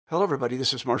Hello, everybody.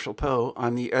 This is Marshall Poe.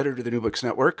 I'm the editor of the New Books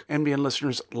Network. NBN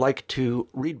listeners like to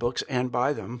read books and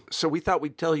buy them. So we thought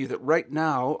we'd tell you that right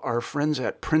now, our friends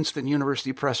at Princeton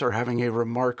University Press are having a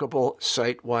remarkable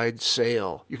site-wide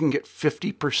sale. You can get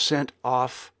 50%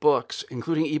 off books,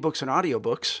 including ebooks and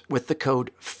audiobooks, with the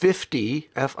code 50,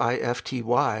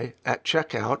 F-I-F-T-Y, at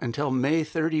checkout until May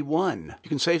 31. You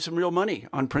can save some real money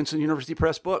on Princeton University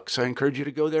Press books. I encourage you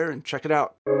to go there and check it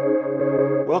out.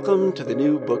 Welcome to the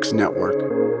New Books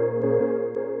Network.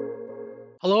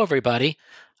 Hello, everybody.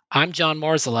 I'm John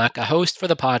Marszalek, a host for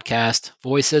the podcast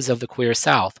Voices of the Queer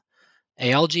South,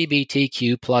 a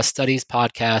LGBTQ plus studies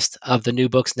podcast of the New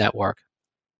Books Network.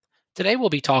 Today we'll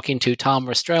be talking to Tom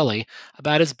Rastrelli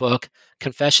about his book,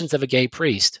 Confessions of a Gay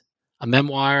Priest, a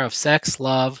memoir of sex,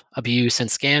 love, abuse,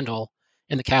 and scandal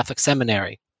in the Catholic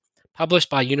Seminary, published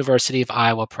by University of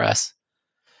Iowa Press.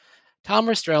 Tom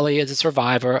Rastrelli is a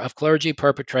survivor of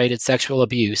clergy-perpetrated sexual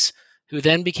abuse who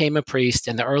then became a priest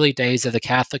in the early days of the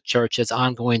Catholic Church's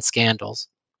ongoing scandals.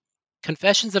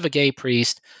 Confessions of a Gay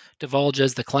Priest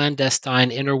divulges the clandestine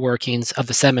inner workings of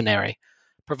the seminary,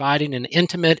 providing an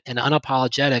intimate and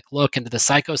unapologetic look into the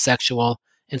psychosexual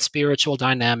and spiritual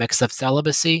dynamics of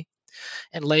celibacy,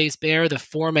 and lays bare the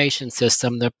formation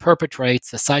system that perpetrates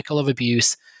the cycle of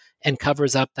abuse and the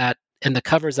covers up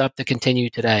that continue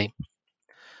today.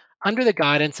 Under the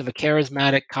guidance of a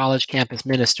charismatic college campus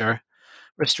minister,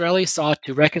 Rastrelli sought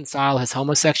to reconcile his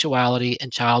homosexuality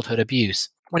and childhood abuse.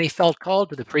 When he felt called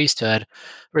to the priesthood,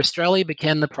 Rastrelli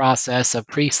began the process of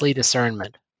priestly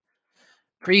discernment.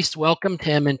 Priests welcomed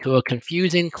him into a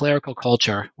confusing clerical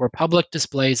culture where public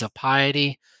displays of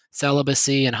piety,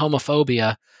 celibacy, and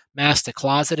homophobia masked a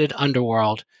closeted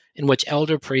underworld in which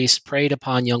elder priests preyed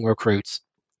upon young recruits.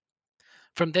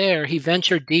 From there, he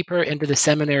ventured deeper into the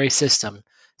seminary system,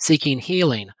 seeking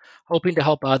healing, hoping to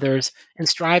help others, and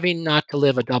striving not to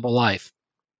live a double life.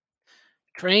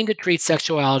 Trained to treat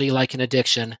sexuality like an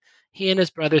addiction, he and his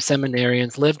brother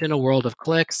seminarians lived in a world of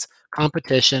cliques,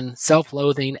 competition,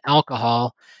 self-loathing,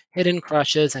 alcohol, hidden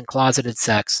crushes, and closeted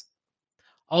sex.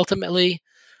 Ultimately,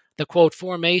 the quote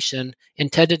formation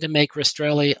intended to make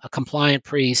Rastrelli a compliant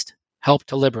priest helped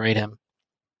to liberate him.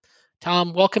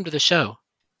 Tom, welcome to the show.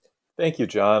 Thank you,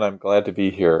 John. I'm glad to be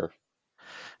here.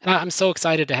 I'm so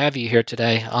excited to have you here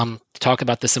today to talk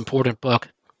about this important book.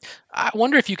 I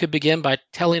wonder if you could begin by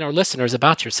telling our listeners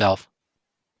about yourself.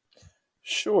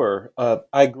 Sure.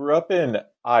 I grew up in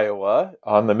Iowa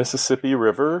on the Mississippi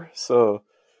River, so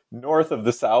north of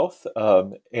the South,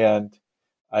 and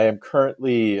I am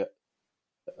currently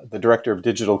the director of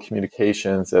digital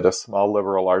communications at a small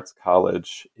liberal arts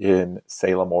college in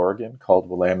Salem, Oregon, called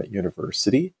Willamette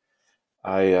University.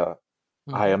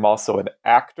 I am also an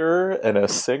actor and a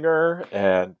singer,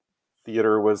 and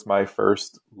theater was my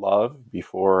first love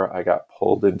before I got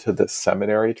pulled into the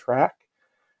seminary track.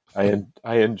 I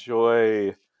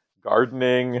enjoy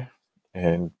gardening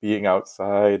and being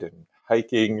outside and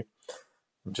hiking.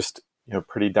 I'm just,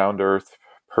 pretty down-to-earth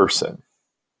person.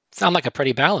 Sound like a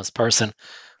pretty balanced person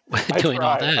doing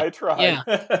all that. I try.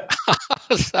 Yeah.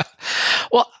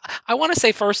 Well, I want to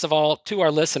say, first of all, to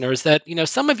our listeners that,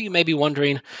 some of you may be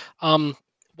wondering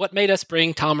what made us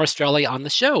bring Tom Rastrelli on the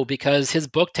show, because his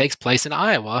book takes place in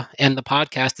Iowa and the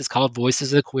podcast is called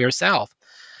Voices of the Queer South.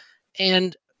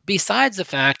 And besides the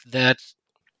fact that,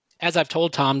 as I've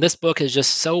told Tom, this book is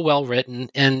just so well written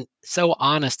and so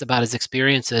honest about his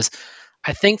experiences,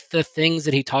 I think the things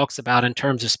that he talks about in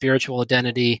terms of spiritual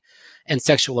identity and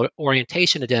sexual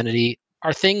orientation identity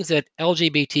are things that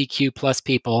LGBTQ plus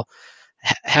people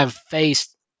have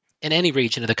faced in any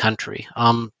region of the country.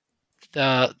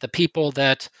 The people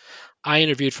that I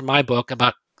interviewed for my book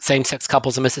about same-sex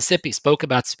couples in Mississippi spoke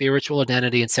about spiritual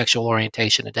identity and sexual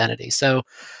orientation identity. So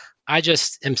I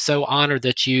just am so honored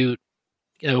that you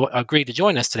agreed to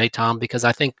join us today, Tom, because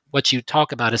I think what you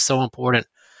talk about is so important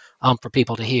for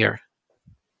people to hear.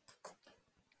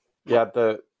 Yeah,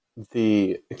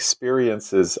 the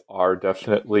experiences are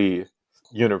definitely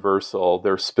universal.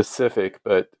 They're specific,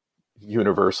 but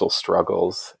universal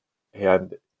struggles,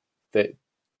 and that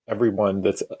everyone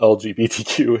that's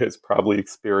LGBTQ has probably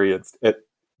experienced it.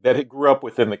 That it grew up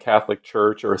within the Catholic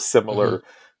Church or a similar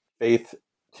faith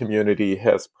community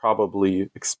has probably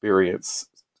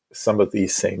experienced some of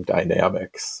these same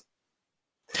dynamics.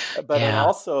 But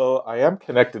I am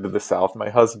connected to the South. My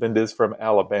husband is from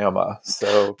Alabama,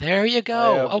 so there you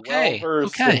go. Okay,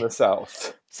 well-versed in the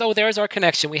South. So there's our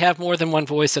connection. We have more than one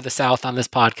voice of the South on this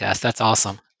podcast. That's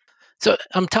awesome. So,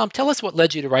 Tom, tell us what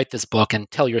led you to write this book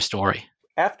and tell your story.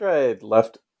 After I had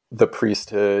left the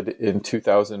priesthood in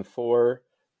 2004,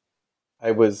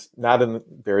 I was not in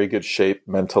very good shape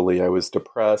mentally. I was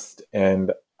depressed,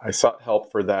 and I sought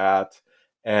help for that.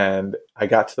 And I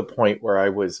got to the point where I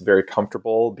was very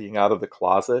comfortable being out of the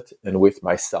closet and with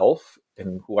myself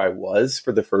and who I was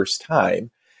for the first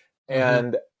time. Mm-hmm.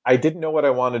 And I didn't know what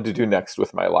I wanted to do next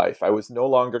with my life. I was no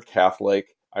longer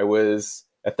Catholic.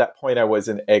 At that point, I was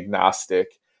an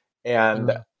agnostic.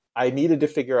 And I needed to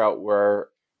figure out where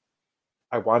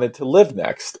I wanted to live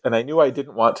next. And I knew I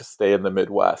didn't want to stay in the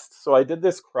Midwest. So I did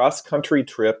this cross-country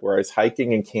trip where I was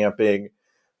hiking and camping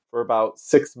for about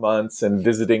 6 months and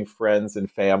visiting friends and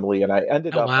family. And I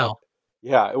ended Oh, up, wow.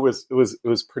 yeah, it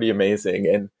was pretty amazing.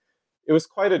 And it was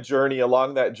quite a journey.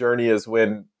 Along that journey is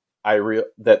when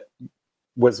that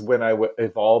was when I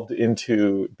evolved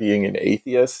into being an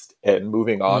atheist and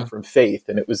moving on from faith.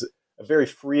 And it was a very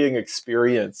freeing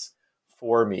experience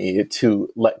for me to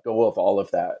let go of all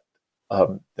of that,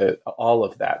 all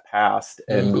of that past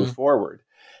and move forward.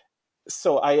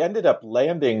 So I ended up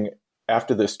landing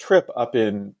after this trip up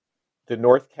in the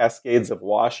North Cascades of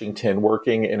Washington,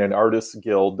 working in an artists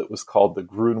guild that was called the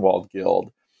Grunwald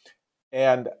Guild.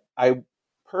 And I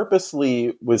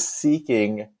purposely was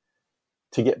seeking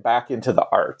to get back into the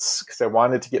arts because I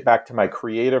wanted to get back to my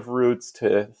creative roots,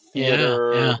 to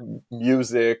theater,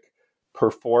 music,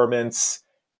 performance.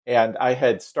 And I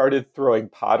had started throwing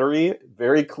pottery,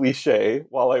 very cliche,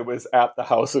 while I was at the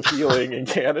House of Healing in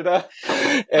Canada.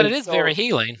 But it is very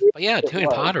healing. But yeah, doing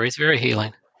pottery is very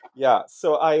healing. Yeah.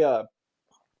 So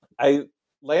I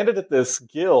landed at this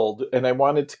guild and I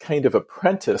wanted to kind of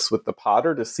apprentice with the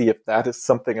potter to see if that is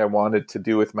something I wanted to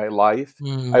do with my life.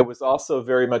 I was also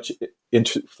very much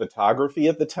into photography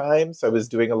at the time. So I was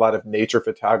doing a lot of nature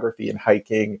photography and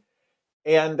hiking.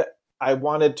 And I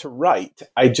wanted to write.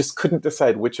 I just couldn't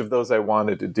decide which of those I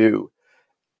wanted to do.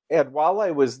 And while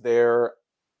I was there,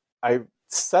 I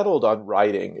settled on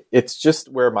writing. It's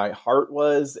just where my heart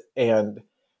was. And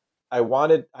I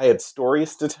had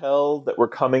stories to tell that were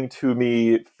coming to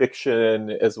me,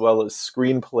 fiction as well as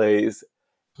screenplays.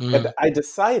 And I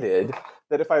decided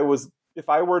that if I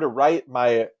were to write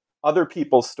my other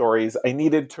people's stories, I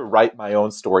needed to write my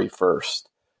own story first.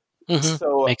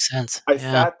 So makes sense. I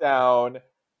sat down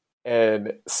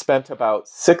and spent about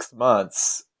 6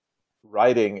 months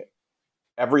writing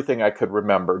everything I could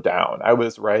remember down. I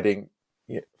was writing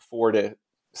 4 to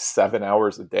 7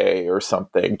 hours a day or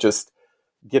something, just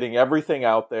getting everything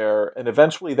out there. And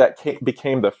eventually that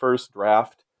became the first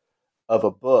draft of a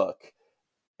book.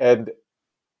 And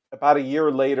about a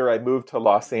year later, I moved to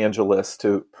Los Angeles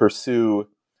to pursue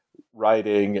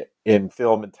writing in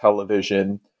film and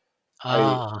television.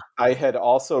 I had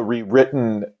also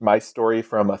rewritten my story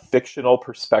from a fictional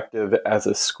perspective as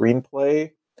a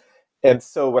screenplay. And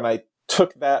so when I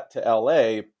took that to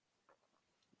LA,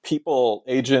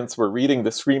 agents were reading the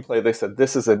screenplay. They said,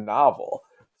 this is a novel.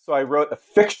 So I wrote a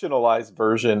fictionalized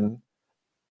version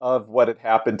of what had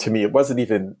happened to me. It was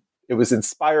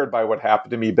inspired by what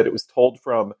happened to me, but it was told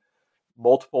from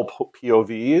multiple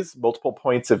POVs, multiple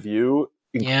points of view,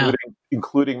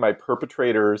 including my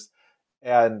perpetrators.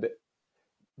 And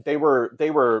they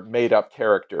were made up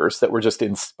characters that were just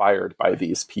inspired by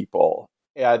these people.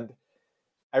 And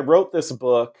I wrote this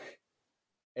book,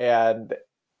 and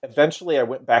eventually I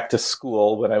went back to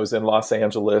school when I was in Los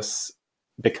Angeles.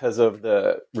 Because of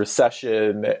the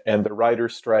recession and the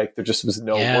writer's strike, there just was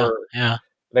no work. And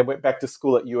I went back to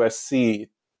school at USC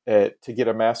to get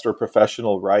a Master of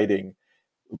Professional Writing.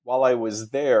 While I was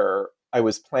there, I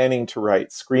was planning to write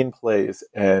screenplays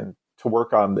and to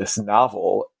work on this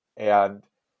novel. And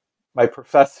my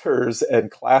professors and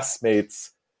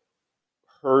classmates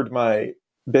heard my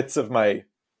bits of my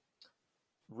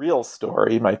real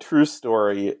story, my true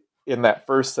story, in that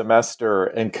first semester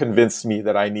and convinced me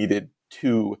that I needed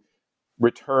to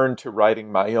return to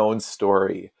writing my own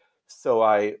story. So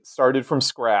I started from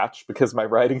scratch because my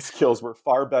writing skills were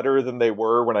far better than they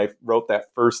were when I wrote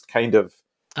that first kind of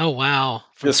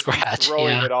from scratch,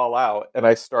 throwing it all out. And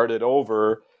I started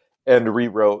over and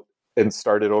rewrote and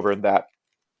started over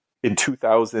in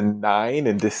 2009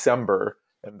 in December.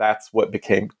 And that's what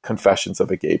became Confessions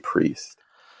of a Gay Priest.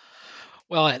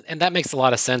 Well, and that makes a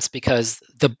lot of sense because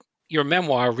your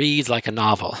memoir reads like a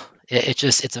novel.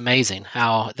 It's amazing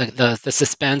how the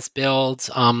suspense builds.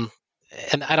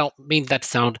 And I don't mean that to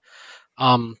sound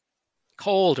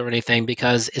cold or anything,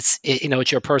 because it's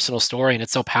your personal story and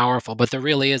it's so powerful. But there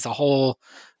really is a whole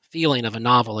feeling of a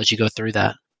novel as you go through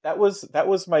that. That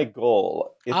was my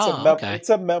goal. It's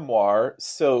a memoir.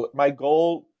 So my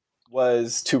goal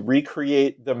was to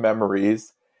recreate the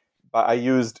memories. I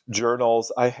used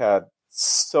journals. I had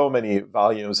so many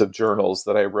volumes of journals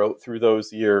that I wrote through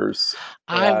those years.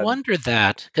 I wondered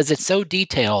that because it's so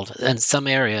detailed in some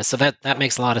areas. So that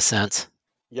makes a lot of sense.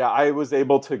 Yeah, I was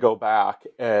able to go back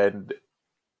and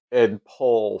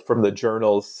pull from the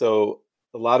journals. So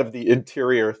a lot of the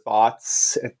interior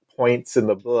thoughts and points in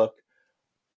the book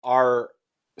are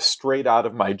straight out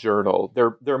of my journal.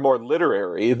 They're more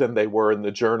literary than they were in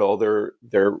the journal.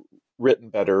 They're written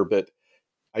better, but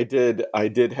I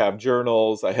did have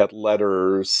journals. I had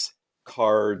letters,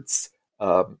 cards,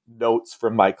 notes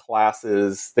from my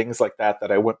classes, things like that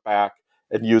I went back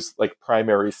and used like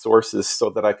primary sources so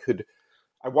that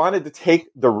I wanted to take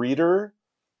the reader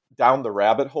down the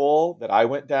rabbit hole that I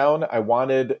went down. I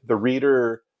wanted the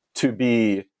reader to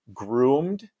be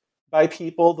groomed by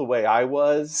people the way I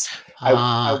was.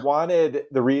 I wanted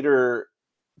the reader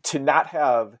to not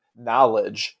have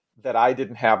knowledge that I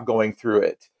didn't have going through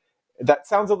it. That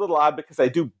sounds a little odd because I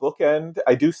do bookend.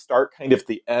 I do start kind of at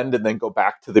the end and then go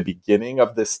back to the beginning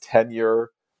of this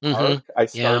 10-year arc. I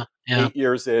start 8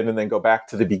 years in and then go back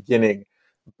to the beginning.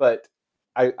 But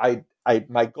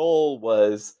my goal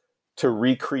was to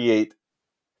recreate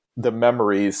the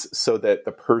memories so that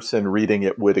the person reading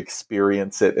it would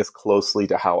experience it as closely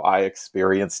to how I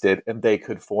experienced it, and they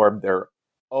could form their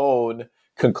own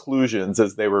conclusions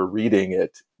as they were reading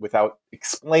it without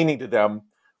explaining to them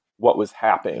what was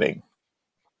happening.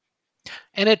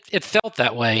 And it felt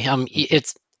that way.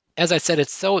 It's, as I said,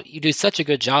 you do such a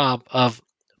good job of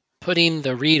putting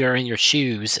the reader in your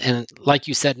shoes, and like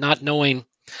you said, not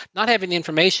having the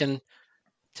information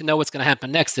to know what's going to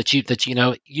happen next that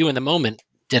you in the moment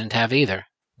didn't have either.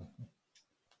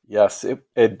 Yes, it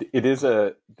is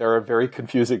there are very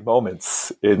confusing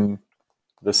moments in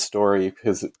the story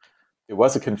because it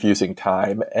was a confusing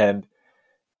time, and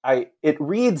it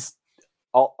reads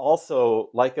also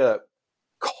like a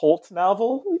cult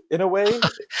novel in a way.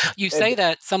 You say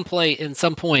that in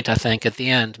some point, I think at the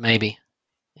end, maybe.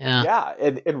 Yeah,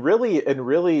 and really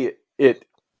it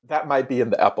that might be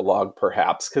in the epilogue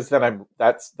perhaps, because then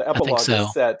the epilogue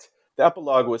is set. The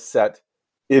epilogue was set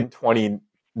in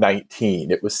 2019.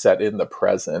 It was set in the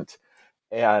present,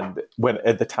 and when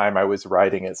at the time I was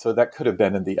writing it, so that could have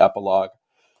been in the epilogue,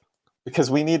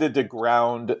 because we needed to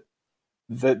ground.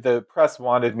 The press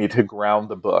wanted me to ground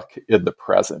the book in the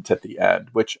present at the end,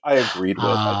 which I agreed with.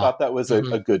 I thought that was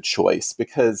a good choice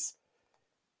because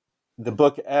the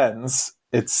book ends.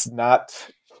 It's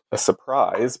not a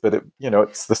surprise, but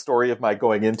it's the story of my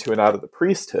going into and out of the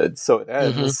priesthood. So it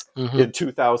ends in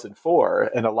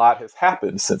 2004, and a lot has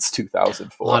happened since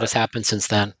 2004. A lot has happened since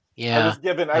then. Yeah,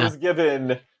 I was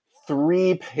given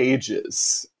 3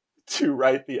 pages to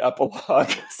write the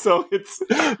epilogue, so it's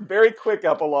a very quick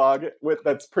epilogue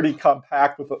that's pretty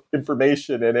compact with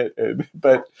information in it.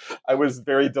 But I was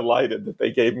very delighted that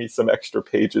they gave me some extra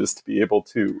pages to be able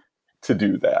to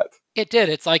do that. It did.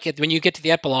 It's like when you get to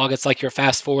the epilogue, it's like you're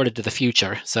fast forwarded to the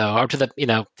future. So, or to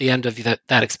the end of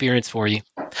that experience for you.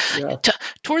 Yeah.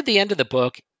 Toward the end of the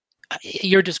book,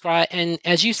 you're describing, and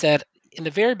as you said in the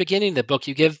very beginning of the book,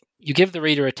 you give the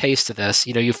reader a taste of this.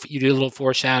 You do a little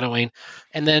foreshadowing,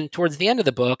 and then towards the end of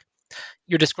the book,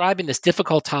 you're describing this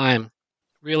difficult time,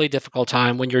 really difficult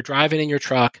time when you're driving in your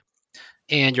truck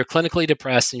and you're clinically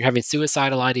depressed and you're having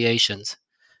suicidal ideations.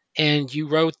 And you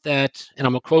wrote that, and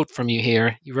I'm going to quote from you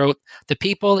here. You wrote, "The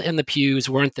people in the pews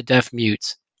weren't the deaf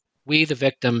mutes. We, the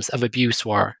victims of abuse,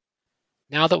 were.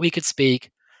 Now that we could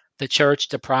speak, the church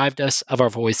deprived us of our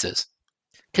voices."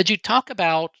 Could you talk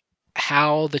about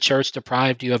how the church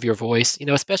deprived you of your voice,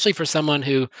 especially for someone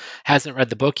who hasn't read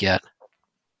the book yet?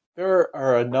 There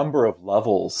are a number of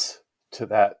levels to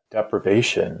that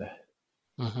deprivation.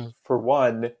 Mm-hmm. For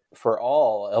one, for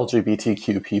all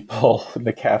LGBTQ people in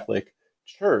the Catholic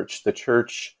Church, the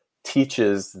church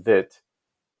teaches that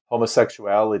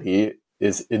homosexuality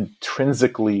is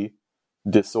intrinsically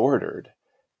disordered,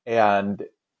 and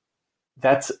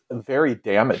that's very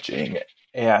damaging.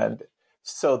 And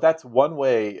so that's one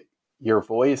way your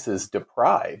voice is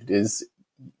deprived, is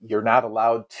you're not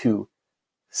allowed to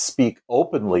speak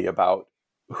openly about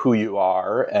who you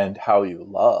are and how you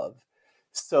love.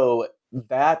 So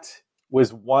that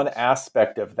was one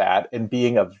aspect of that, and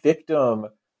being a victim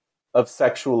of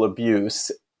sexual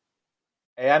abuse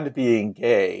and being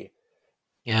gay,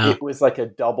 it was like a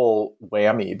double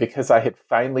whammy, because I had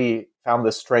finally found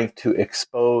the strength to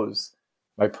expose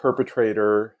my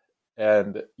perpetrator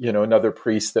and another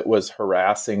priest that was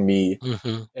harassing me,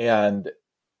 and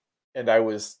I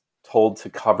was told to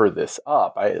cover this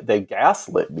up. They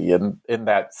gaslit me in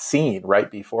that scene right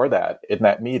before that, in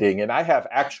that meeting, and I have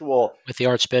with the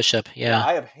Archbishop.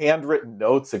 I have handwritten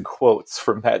notes and quotes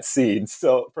from that scene.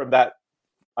 So from that,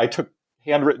 I took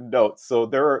handwritten notes. So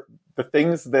there are the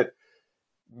things that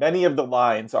many of the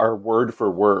lines are word for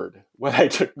word when I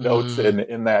took notes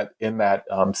in that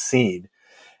scene.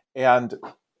 And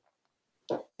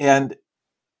And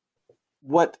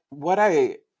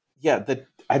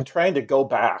I'm trying to go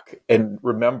back and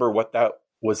remember what that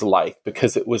was like,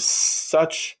 because it was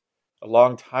such a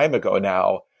long time ago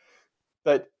now.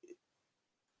 But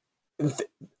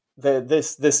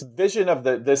this vision of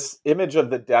this image of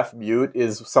the deaf mute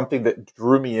is something that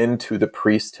drew me into the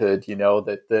priesthood.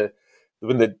 That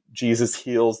when Jesus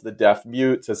heals the deaf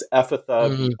mute, says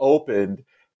Ephphatha, be opened,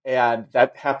 and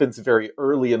that happens very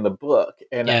early in the book.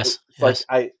 And Yes, it's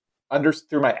like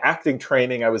through my acting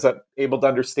training, I was able to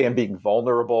understand being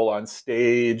vulnerable on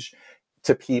stage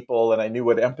to people, and I knew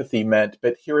what empathy meant.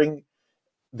 But hearing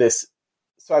this,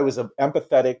 so I was an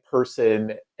empathetic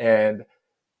person, and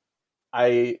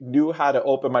I knew how to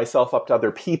open myself up to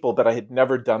other people, but I had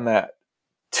never done that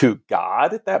to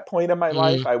God at that point in my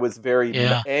life. I was very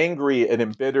angry and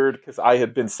embittered because I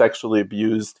had been sexually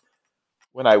abused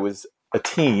when I was a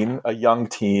young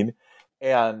teen.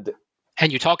 And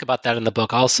you talk about that in the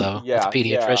book also with the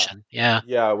pediatrician.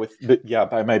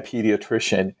 By my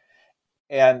pediatrician.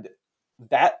 And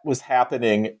that was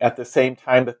happening at the same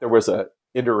time that there was a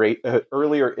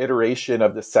earlier iteration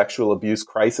of the sexual abuse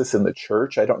crisis in the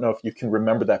church. I don't know if you can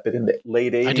remember that, but in the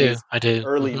late 80s, I do.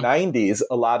 Early 90s,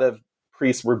 a lot of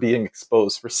priests were being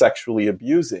exposed for sexually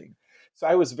abusing. So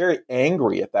I was very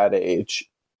angry at that age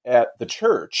at the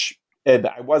church, and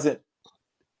I wasn't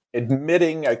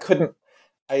admitting, I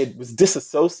was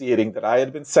disassociating that I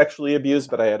had been sexually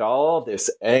abused, but I had all this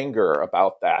anger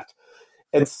about that.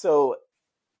 And so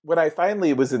when I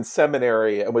finally was in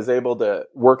seminary and was able to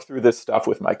work through this stuff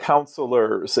with my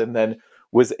counselors, and then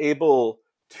was able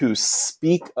to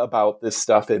speak about this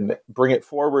stuff and bring it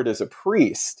forward as a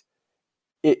priest,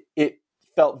 it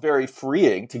felt very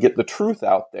freeing to get the truth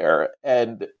out there.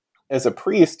 And as a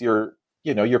priest, you're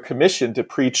commissioned to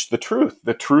preach the truth.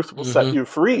 The truth will set you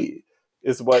free,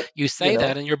 is what you say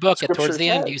that in your book. Towards the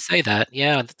end, you say that.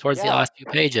 Towards the last few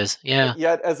pages. But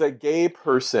yet, as a gay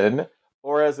person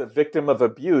or as a victim of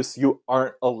abuse, you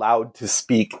aren't allowed to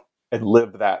speak and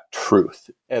live that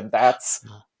truth. And that's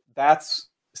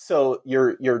so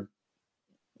you're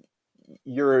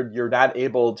not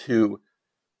able to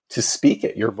speak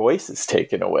it. Your voice is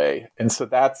taken away. And so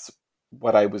that's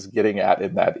what I was getting at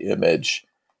in that image.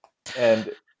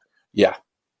 And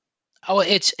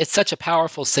it's such a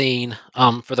powerful scene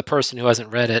for the person who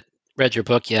hasn't read your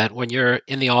book yet, when you're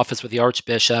in the office with the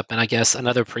archbishop and I guess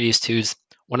another priest who's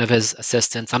one of his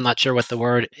assistants. I'm not sure what the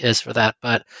word is for that,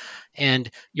 and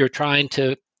you're trying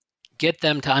to get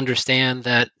them to understand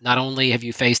that not only have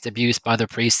you faced abuse by the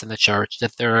priests in the church,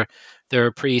 that there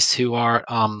are priests who are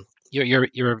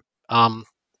you're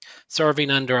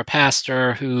serving under a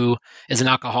pastor who is an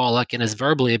alcoholic and is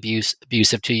verbally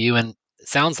abusive to you, and it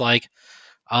sounds like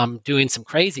doing some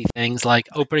crazy things like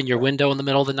opening your window in the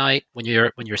middle of the night when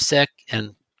you're sick,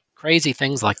 and crazy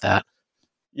things like that.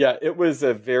 Yeah, it was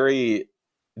a very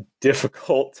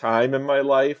difficult time in my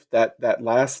life. That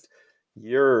last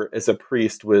year as a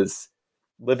priest was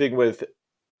living with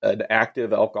an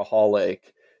active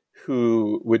alcoholic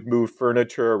who would move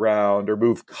furniture around or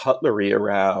move cutlery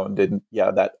around. And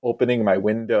that opening my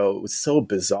window was so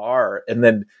bizarre. And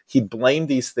then he'd blame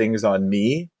these things on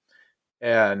me.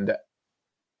 And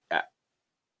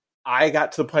I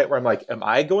got to the point where I'm like, am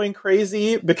I going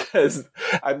crazy? Because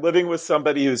I'm living with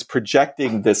somebody who's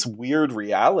projecting this weird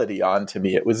reality onto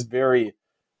me. It was very,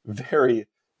 very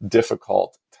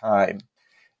difficult time.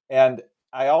 And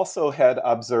I also had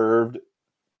observed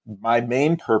my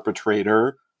main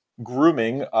perpetrator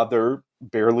grooming other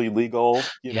barely legal,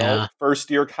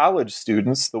 first-year college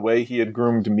students the way he had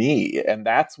groomed me. And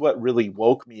that's what really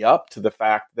woke me up to the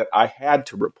fact that I had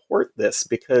to report this,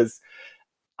 because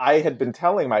I had been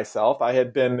telling myself, I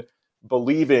had been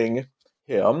believing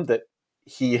him that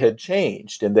he had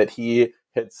changed and that he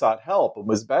had sought help and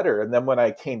was better. And then when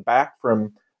I came back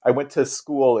I went to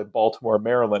school in Baltimore,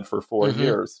 Maryland for 4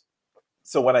 years.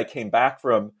 So when I came back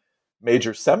from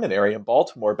major seminary in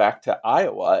Baltimore back to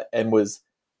Iowa and was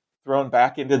thrown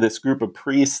back into this group of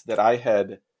priests that I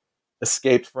had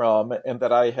escaped from and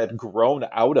that I had grown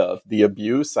out of the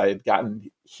abuse, I had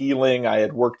gotten healing, I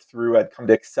had worked through, I'd come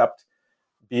to accept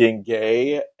being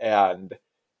gay, and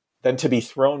then to be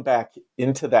thrown back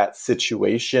into that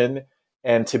situation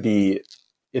and to be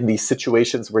in these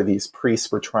situations where these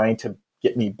priests were trying to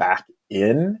get me back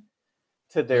in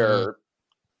to their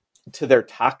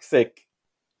toxic,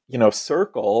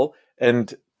 circle,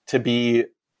 and to be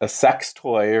a sex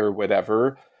toy or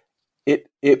whatever, it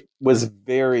was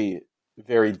very,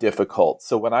 very difficult.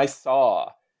 So when I saw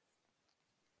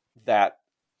that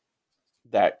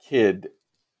kid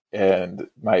and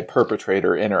my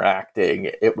perpetrator interacting,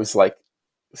 it was like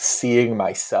seeing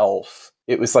myself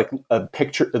it was like a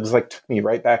picture. It was like took me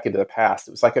right back into the past.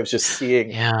 It was like I was just seeing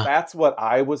that's what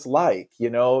I was like,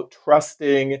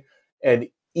 trusting and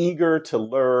eager to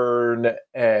learn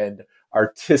and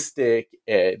artistic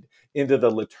and into the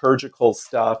liturgical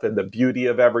stuff and the beauty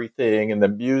of everything and the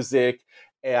music.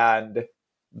 And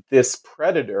this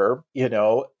predator,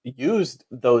 used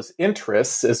those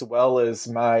interests as well as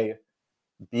my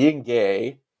being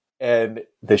gay and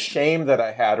the shame that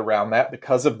I had around that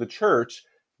because of the church,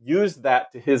 used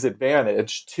that to his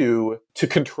advantage to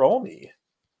control me.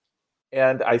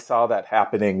 And I saw that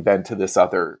happening then to this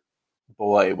other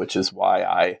boy, which is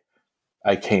why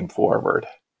I came forward.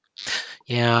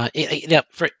 Yeah.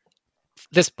 For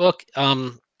this book,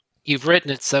 you've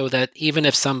written it so that even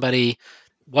if somebody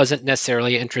wasn't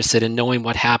necessarily interested in knowing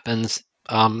what happens,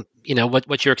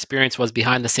 what your experience was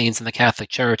behind the scenes in the Catholic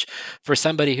Church, for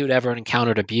somebody who'd ever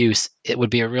encountered abuse, it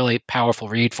would be a really powerful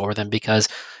read for them, because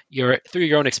through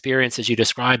your own experiences, you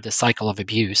describe the cycle of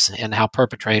abuse and how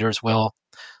perpetrators will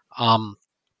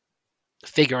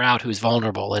figure out who's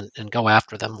vulnerable and go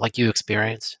after them, like you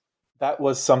experienced. That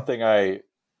was something I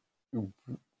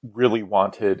really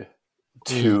wanted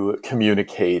to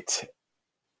communicate,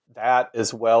 that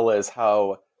as well as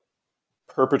how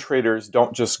perpetrators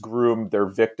don't just groom their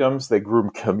victims, they groom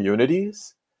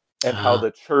communities, and how the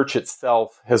church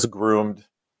itself has groomed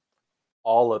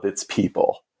all of its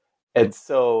people. And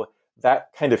so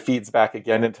that kind of feeds back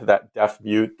again into that deaf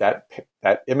mute, that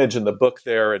image in the book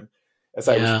there. And as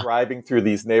I was driving through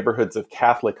these neighborhoods of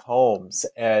Catholic homes,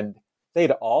 and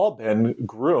they'd all been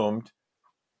groomed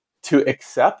to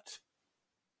accept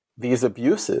these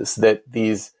abuses, that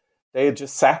they had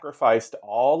just sacrificed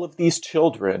all of these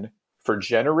children for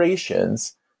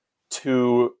generations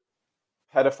to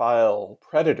pedophile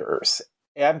predators.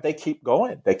 And they keep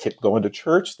going. They keep going to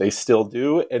church. They still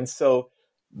do. And so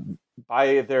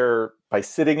by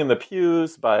sitting in the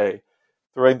pews, by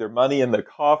throwing their money in the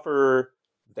coffer,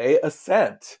 they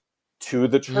assent to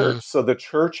the church. So the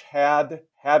church has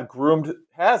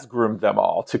groomed them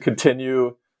all to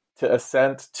continue to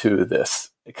assent to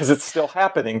this, because it's still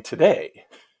happening today.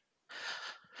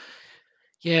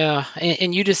 Yeah.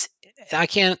 And you just, I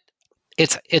can't,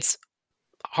 it's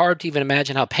hard to even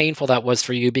imagine how painful that was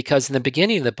for you, because in the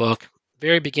beginning of the book,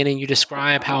 very beginning, you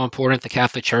describe how important the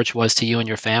Catholic Church was to you and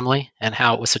your family, and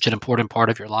how it was such an important part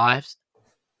of your lives.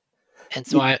 And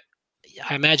so I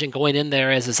imagine going in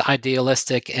there as this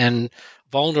idealistic and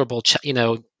vulnerable,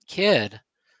 kid,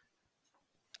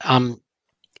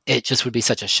 it just would be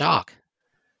such a shock.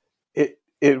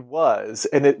 It was,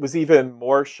 and it was even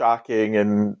more shocking.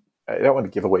 And I don't want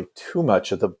to give away too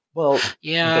much of the I'm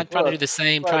trying to do the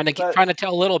same, trying to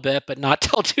tell a little bit, but not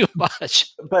tell too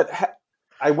much. But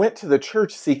I went to the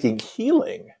church seeking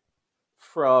healing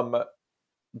from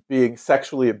being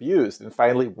sexually abused, and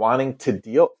finally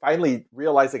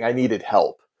realizing I needed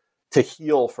help to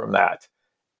heal from that.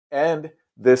 And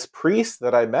this priest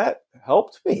that I met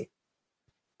helped me.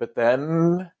 But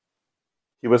then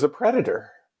he was a predator.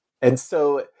 And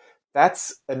so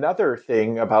that's another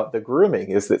thing about the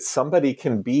grooming, is that somebody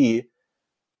can be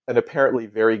an apparently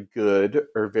very good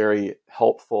or very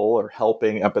helpful or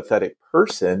helping, empathetic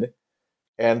person,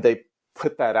 and they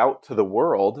put that out to the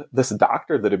world. This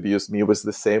doctor that abused me was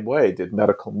the same way, did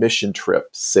medical mission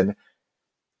trips and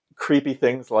creepy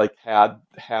things, like had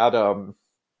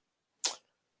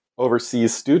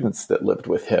overseas students that lived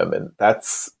with him. And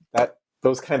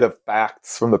those kind of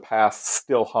facts from the past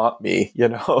still haunt me,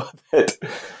 but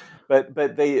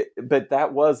that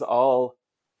was all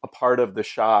a part of the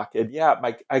shock. And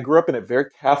I grew up in a very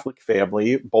Catholic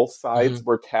family. Both sides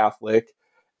were Catholic.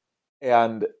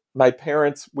 And my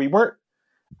parents,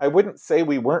 I wouldn't say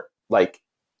we weren't like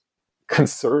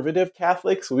conservative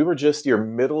Catholics. We were just your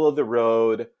middle of the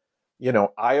road,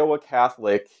 Iowa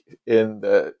Catholic in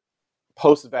the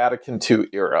post-Vatican II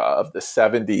era of the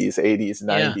 70s, 80s,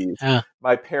 90s. Yeah.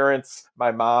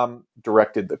 My mom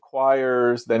directed the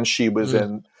choirs. Then she was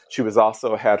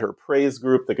also had her praise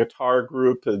group, the guitar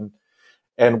group.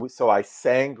 So I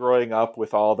sang growing up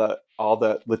with all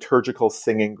the liturgical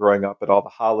singing growing up at all the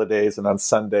holidays and on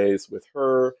Sundays with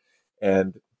her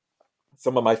and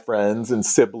some of my friends and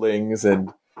siblings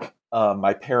and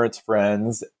my parents'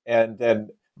 friends. And then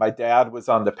my dad was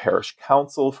on the parish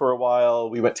council for a while.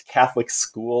 We went to Catholic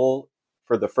school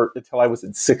until I was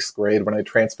in 6th grade, when I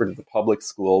transferred to the public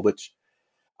school, which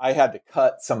I had to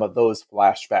cut some of those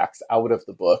flashbacks out of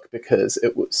the book, because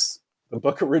the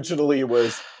book originally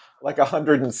was like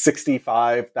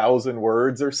 165,000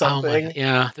 words or something.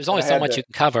 There's only so much you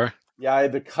can cover. Yeah, I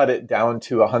had to cut it down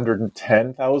to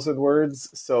 110,000 words.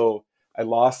 So I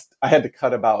had to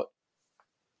cut about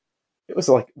it was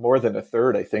like more than a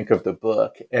third, I think, of the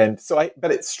book. And so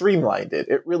but it streamlined it.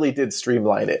 It really did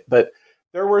streamline it. But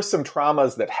there were some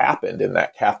traumas that happened in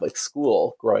that Catholic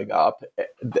school growing up.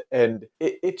 And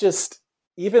it just,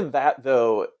 even that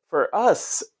though, for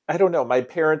us, I don't know, my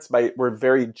parents were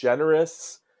very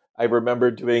generous. I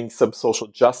remember doing some social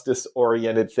justice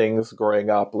oriented things growing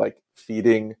up, like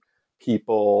feeding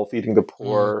people, feeding the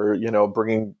poor,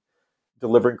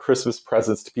 delivering Christmas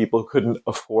presents to people who couldn't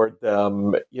afford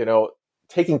them,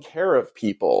 taking care of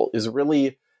people is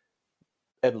really,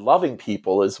 and loving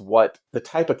people is what the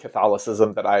type of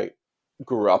Catholicism that I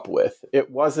grew up with. It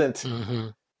wasn't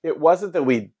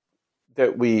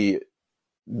that we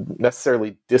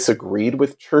necessarily disagreed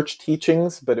with church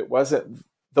teachings, but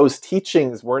those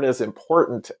teachings weren't as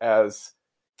important as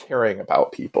caring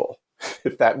about people,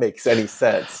 if that makes any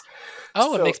sense.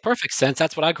 Oh, it makes perfect sense.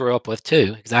 That's what I grew up with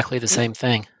too. Exactly the same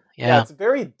thing. Yeah, it's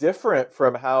very different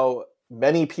from how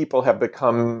many people have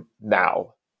become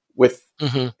now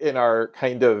in our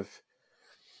kind of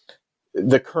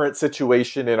the current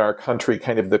situation in our country,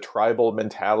 kind of the tribal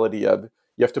mentality of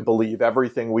you have to believe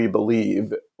everything we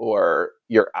believe or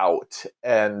you're out.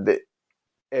 And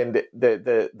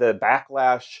the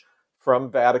backlash from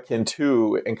Vatican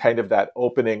II and kind of that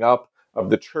opening up of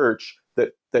the church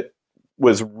that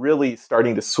was really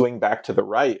starting to swing back to the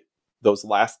right those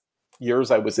last years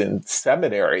I was in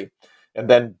seminary, and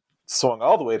then swung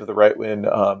all the way to the right when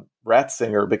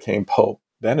Ratzinger became Pope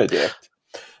Benedict.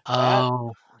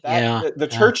 The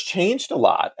church changed a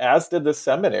lot, as did the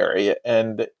seminary,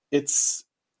 and it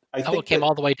came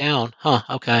all the way down. Huh,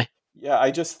 okay. Yeah, I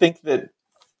just think that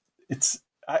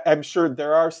I'm sure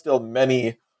there are still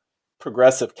many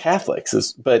progressive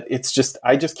Catholics, but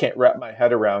I just can't wrap my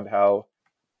head around how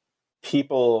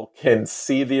people can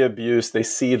see the abuse, they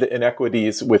see the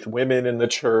inequities with women in the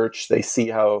church, they see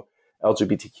how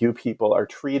LGBTQ people are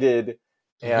treated,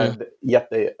 and yet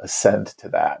they ascend to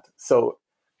that. So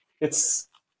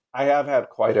I have had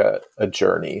quite a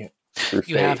journey through faith.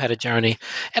 You have had a journey.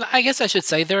 And I guess I should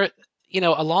say there,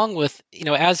 along with,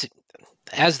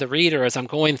 as the reader, as I'm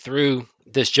going through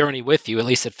this journey with you, at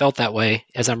least it felt that way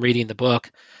as I'm reading the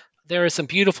book, there are some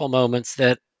beautiful moments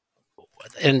that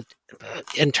in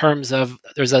terms of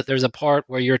there's a part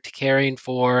where you're caring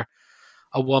for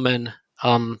a woman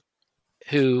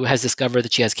who has discovered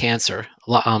that she has cancer.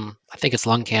 I think it's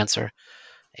lung cancer.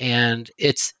 And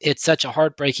it's such a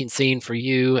heartbreaking scene for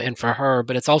you and for her,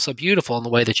 but it's also beautiful in the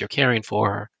way that you're caring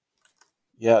for her.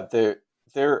 Yeah,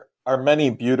 there are many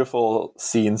beautiful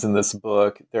scenes in this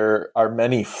book. There are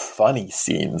many funny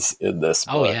scenes in this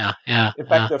book. Oh yeah. In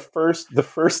fact, the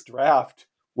first draft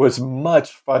was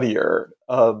much funnier.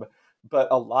 But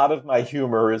a lot of my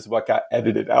humor is what got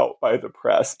edited out by the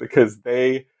press because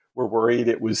they were worried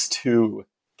it was too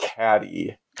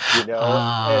catty,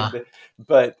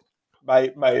 but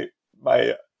my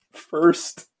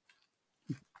first,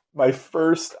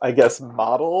 I guess,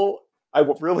 model, I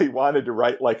really wanted to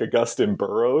write like Augustine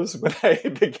Burroughs when I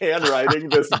began writing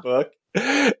this book.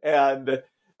 And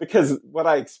because what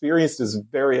I experienced is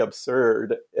very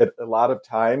absurd at a lot of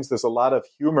times. There's a lot of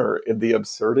humor in the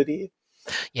absurdity.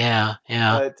 Yeah.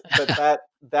 But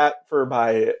that for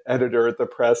my editor at the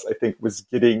press, I think, was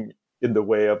getting in the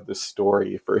way of the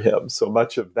story for him. So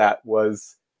much of that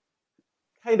was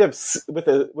kind of with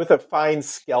a fine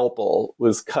scalpel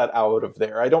was cut out of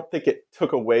there. I don't think it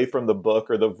took away from the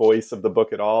book or the voice of the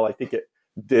book at all. I think it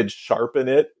did sharpen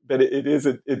it, but it is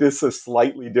a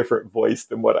slightly different voice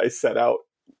than what I set out.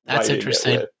 That's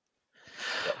interesting.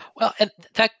 Well, and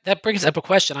that brings up a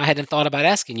question I hadn't thought about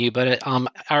asking you, but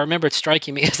I remember it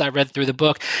striking me as I read through the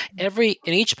book. In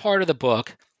each part of the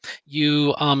book,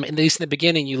 you at least in the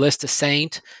beginning, you list a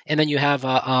saint, and then you have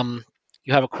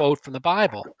a quote from the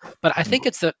Bible. But I think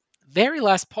it's the very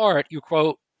last part you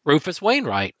quote Rufus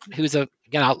Wainwright, who's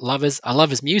again I love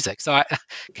his music. So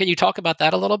can you talk about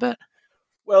that a little bit?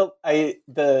 Well, I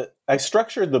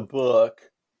structured the book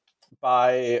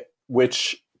by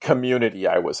which community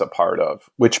I was a part of,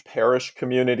 which parish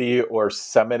community or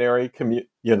seminary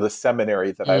the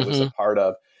seminary that I was a part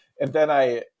of. And then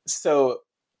there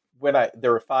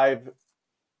were 5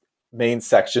 main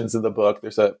sections of the book.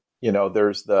 There's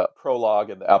the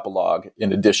prologue and the epilogue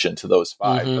in addition to those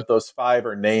 5, but those 5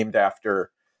 are named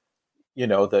after,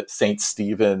 the Saint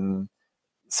Stephen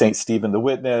the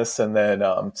Witness, and then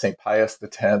Saint Pius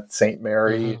X, Saint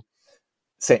Mary,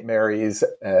 St. Mary's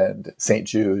and St.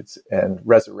 Jude's and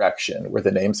Resurrection were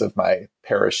the names of my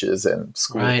parishes and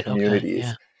school communities.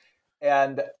 Okay, yeah.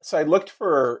 And so I looked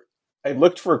for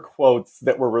quotes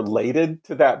that were related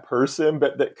to that person,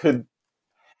 but that could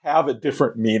have a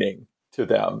different meaning to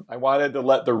them. I wanted to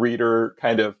let the reader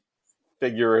kind of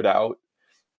figure it out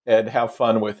and have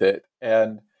fun with it.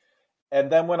 And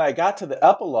then when I got to the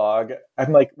epilogue,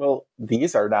 I'm like, well,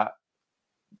 these are not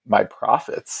my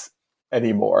prophets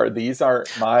anymore.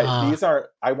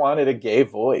 I wanted a gay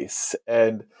voice.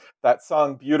 And that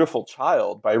song Beautiful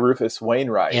Child by Rufus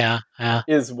Wainwright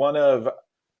is one of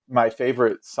my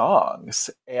favorite songs.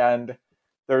 And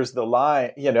there's the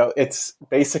line, it's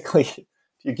basically,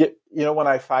 when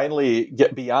I finally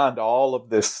get beyond all of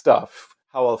this stuff,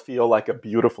 how I'll feel like a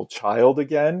beautiful child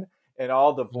again, and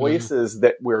all the voices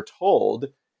that we're told.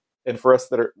 And for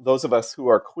us those of us who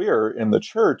are queer in the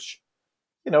church,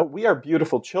 we are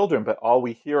beautiful children, but all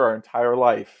we hear our entire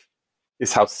life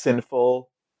is how sinful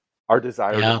our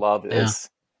desire to love is.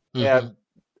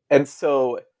 And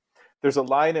so there's a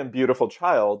line in Beautiful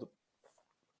Child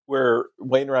where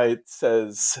Wainwright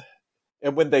says,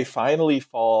 and when they finally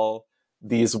fall,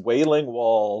 these wailing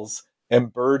walls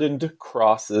and burdened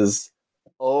crosses,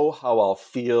 oh, how I'll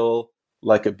feel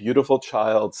like a beautiful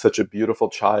child, such a beautiful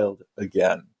child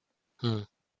again.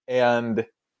 And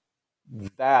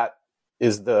that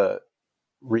is the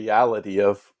reality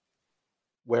of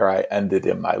where I ended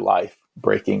in my life,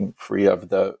 breaking free of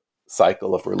the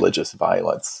cycle of religious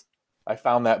violence. I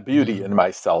found that beauty in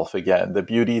myself again, the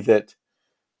beauty that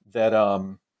had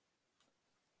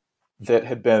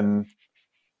been,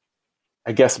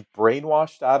 I guess,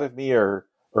 brainwashed out of me or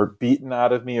beaten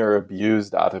out of me or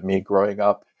abused out of me growing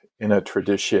up in a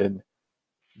tradition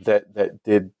that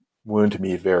did wound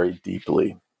me very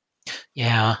deeply.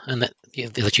 Yeah, and that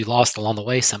you lost along the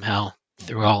way somehow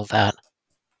through all of that.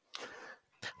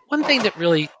 One thing that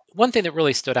really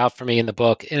stood out for me in the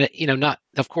book, and not,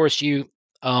 of course, you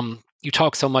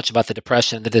talk so much about the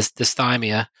depression, the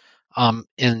dysthymia,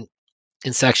 in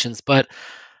sections, but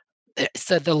it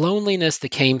said the loneliness that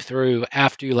came through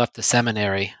after you left the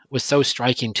seminary was so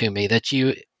striking to me, that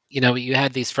you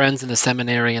had these friends in the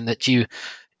seminary, and that you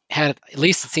had, at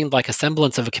least it seemed like, a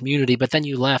semblance of a community, but then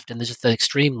you left and there's just the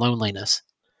extreme loneliness.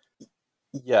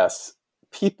 Yes.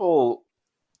 People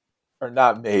are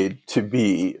not made to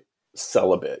be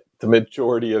celibate. The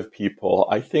majority of people,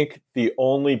 I think the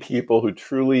only people who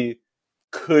truly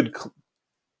could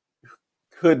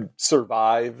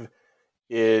survive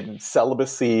in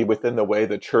celibacy within the way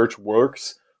the church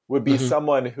works would be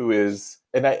someone who is,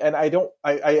 and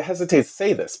I hesitate to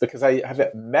say this because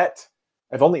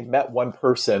I've only met one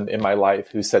person in my life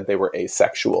who said they were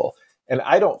asexual. And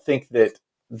I don't think that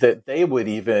they would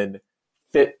even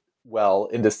fit well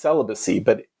into celibacy,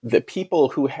 but the people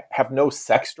who have no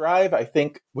sex drive, I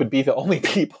think, would be the only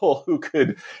people who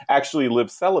could actually live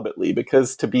celibately,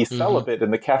 because to be celibate in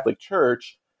the Catholic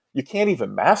Church, you can't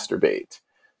even masturbate.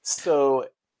 So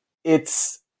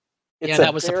it's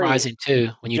that was surprising too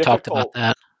when you talked about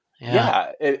that.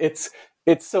 It's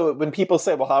so when people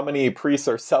say, well, how many priests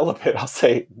are celibate? I'll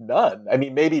say none. I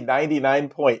mean, maybe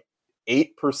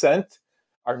 99.8%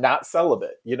 are not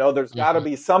celibate. There's got to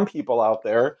be some people out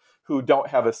there who don't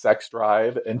have a sex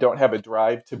drive and don't have a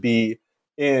drive to be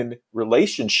in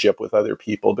relationship with other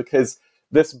people. Because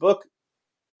this book,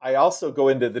 I also go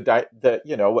into the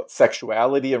what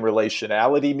sexuality and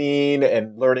relationality mean,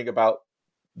 and learning about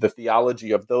the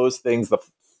theology of those things,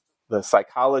 the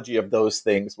psychology of those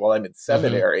things while I'm in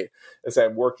seminary, as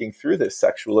I'm working through this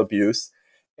sexual abuse,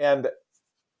 and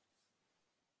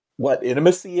what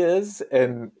intimacy is,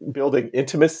 and building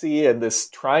intimacy, and this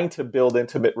trying to build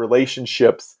intimate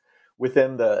relationships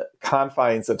within the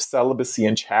confines of celibacy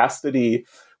and chastity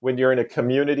when you're in a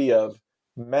community of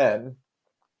men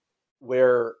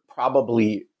where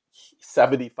probably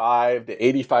 75 to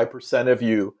 85% of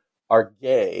you are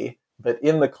gay, but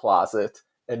in the closet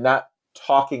and not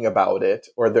talking about it,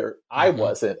 or I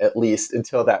wasn't, at least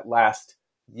until that last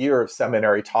year of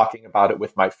seminary, talking about it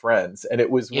with my friends. And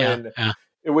it was when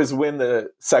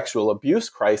the sexual abuse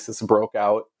crisis broke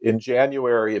out in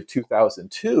January of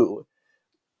 2002,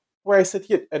 where I said,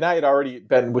 and I had already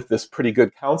been with this pretty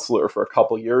good counselor for a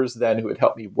couple years then, who had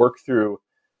helped me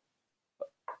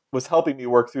was helping me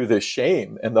work through this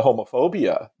shame and the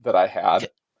homophobia that I had.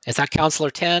 Is that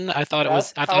Counselor 10? I thought it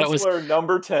was Counselor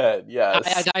number 10.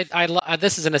 Yes. I was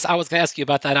going to ask you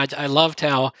about that. I loved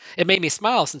how it made me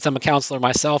smile, since I'm a counselor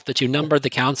myself, that you numbered the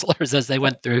counselors as you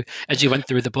went through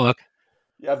the book.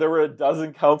 Yeah, there were a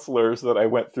dozen counselors that I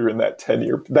went through in that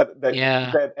 10-year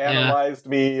that analyzed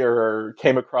me or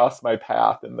came across my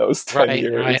path in those 10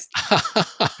 years.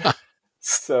 Right.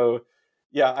 So,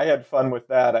 yeah, I had fun with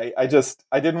that. I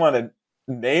didn't want to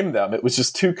name them. It was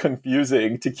just too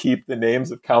confusing to keep the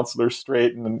names of counselors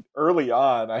straight. And early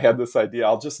on, I had this idea,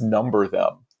 I'll just number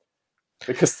them,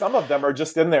 because some of them are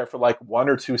just in there for like one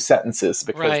or two sentences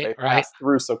because they pass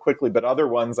through so quickly. But other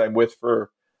ones I'm with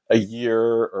for a year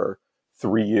or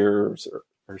 3 years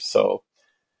or so.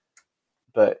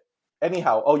 But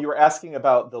anyhow, you were asking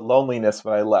about the loneliness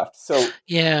when I left. So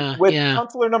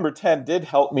counselor number 10 did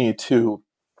help me to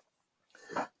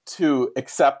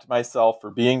accept myself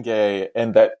for being gay,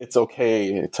 and that it's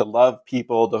okay to love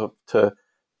people,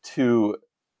 to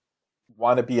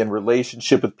want to be in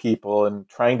relationship with people and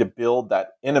trying to build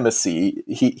that intimacy.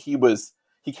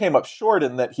 He came up short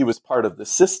in that he was part of the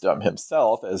system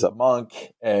himself as a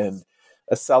monk and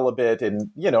a celibate,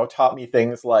 and, taught me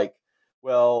things like,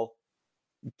 well,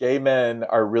 gay men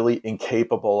are really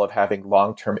incapable of having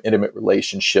long-term intimate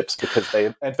relationships because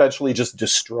they eventually just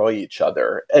destroy each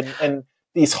other. And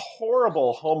these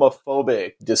horrible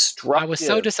homophobic, destructive. I was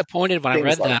so disappointed when I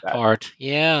read that part.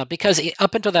 Yeah, because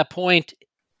up until that point,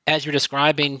 as you're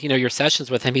describing, your sessions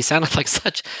with him, he sounded like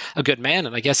such a good man,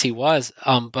 and I guess he was.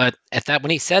 But when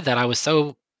he said that, I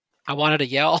wanted to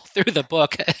yell through the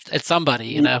book at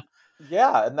somebody,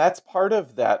 Yeah, and that's part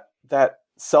of that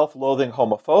self-loathing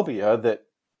homophobia that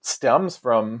stems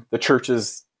from the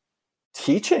church's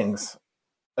teachings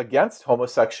against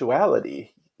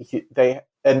homosexuality.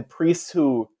 And priests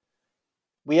who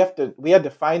we had to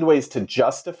find ways to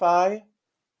justify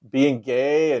being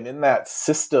gay and in that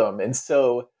system. And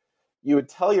so you would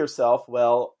tell yourself,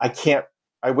 well, I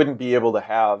wouldn't be able to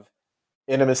have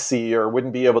intimacy, or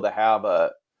wouldn't be able to have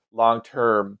a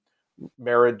long-term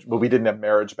marriage. Well, we didn't have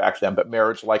marriage back then, but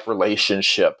marriage-like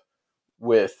relationship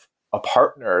with a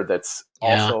partner that's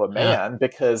also a man,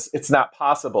 because it's not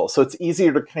possible. So it's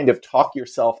easier to kind of talk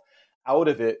yourself out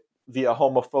of it via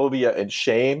homophobia and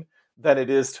shame than it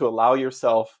is to allow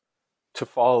yourself to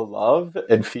fall in love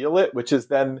and feel it, which is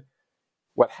then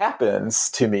what happens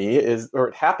to me it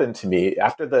happened to me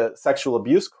after the sexual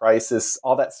abuse crisis.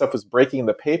 All that stuff was breaking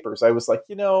the papers. I was like,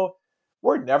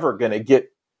 we're never going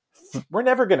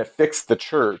to fix the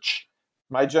church,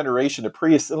 my generation of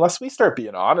priests, unless we start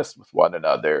being honest with one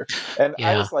another. And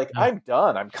I was like, I'm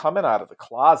done. I'm coming out of the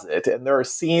closet. And there are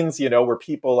scenes, where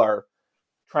people are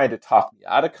trying to talk me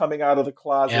out of coming out of the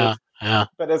closet.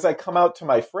 But as I come out to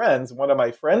my friends, one of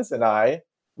my friends and I,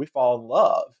 we fall in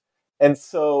love. And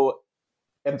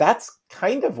that's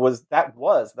was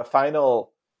the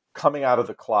final coming out of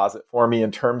the closet for me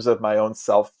in terms of my own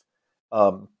self,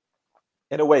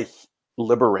 in a way,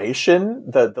 liberation,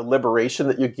 the liberation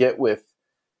that you get with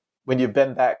when you've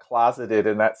been that closeted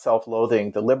and that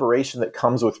self-loathing, the liberation that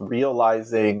comes with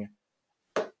realizing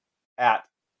at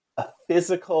a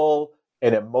physical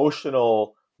and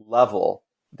emotional level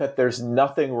that there's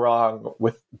nothing wrong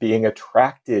with being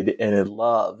attracted and in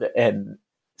love and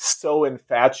so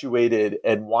infatuated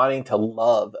and wanting to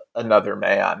love another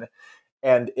man.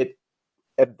 And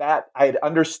that I had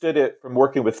understood it from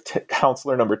working with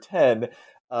counselor number 10.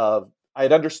 I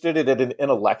had understood it at an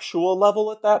intellectual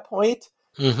level at that point,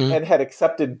 and had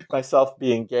accepted myself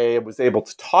being gay and was able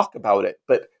to talk about it.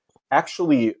 But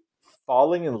actually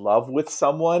falling in love with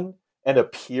someone and a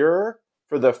peer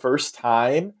for the first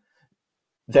time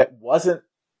that wasn't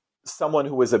someone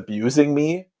who was abusing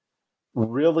me,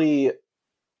 really,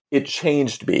 it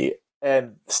changed me.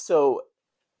 And so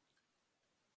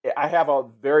I have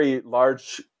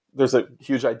there's a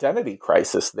huge identity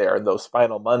crisis there in those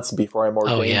final months before I'm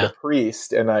ordained a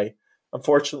priest. And I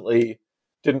unfortunately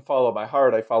didn't follow my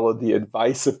heart. I followed the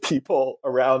advice of people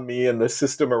around me and the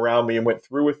system around me and went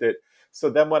through with it. So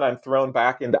then when I'm thrown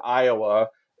back into Iowa,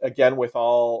 again, with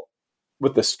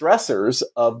the stressors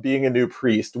of being a new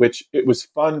priest, which it was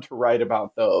fun to write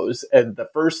about those. And the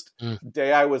first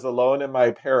day I was alone in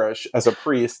my parish as a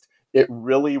priest, it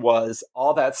really was,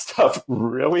 all that stuff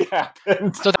really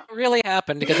happened. So that really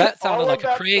happened, because that sounded like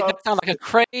a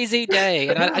crazy day.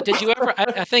 And did you ever?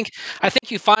 I think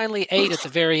you finally ate at the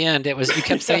very end. You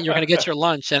kept saying you were going to get your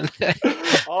lunch, and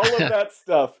all of that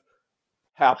stuff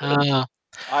happened.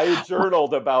 I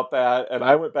journaled about that, and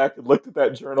I went back and looked at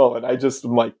that journal, and I just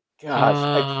am like, gosh,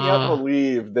 I can't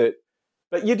believe that.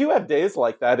 But you do have days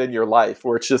like that in your life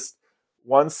where it's just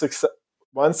one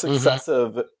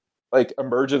successive like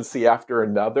emergency after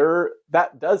another.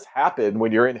 That does happen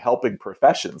when you're in helping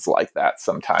professions like that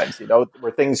sometimes,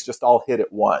 where things just all hit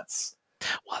at once.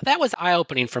 Well, that was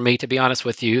eye-opening for me, to be honest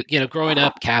with you, growing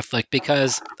up Catholic,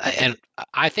 because, and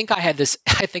I think I had this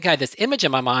image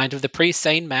in my mind of the priest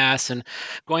saying mass and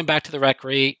going back to the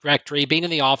rectory, being in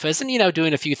the office and,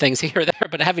 doing a few things here or there,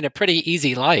 but having a pretty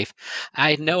easy life.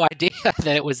 I had no idea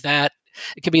that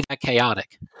it could be that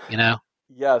chaotic,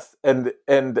 Yes. And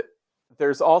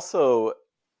there's also,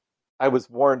 I was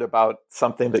warned about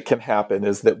something that can happen,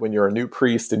 is that when you're a new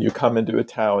priest and you come into a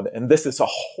town, and this is a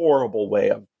horrible way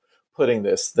of putting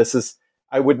this.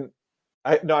 I wouldn't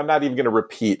I'm not even going to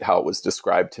repeat how it was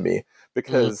described to me,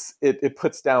 because it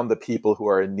puts down the people who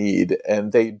are in need,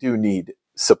 and they do need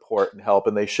support and help,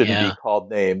 and they shouldn't be called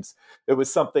names. It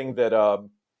was something that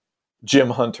Jim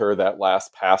Hunter, that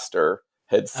last pastor,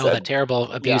 had said. Oh, the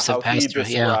terrible abusive pastor.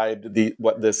 He described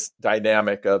this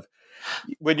dynamic of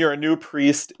when you're a new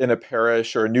priest in a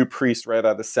parish or a new priest right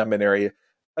out of seminary,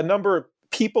 a number of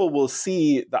people will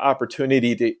see the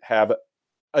opportunity to have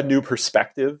a new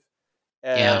perspective.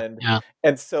 And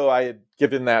so I had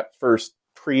given that first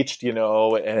preached,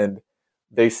 and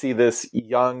they see this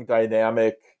young,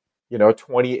 dynamic,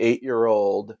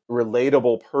 28-year-old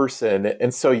relatable person.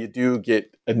 And so you do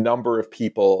get a number of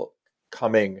people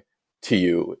coming to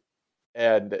you,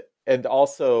 and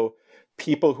also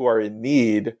people who are in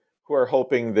need, who are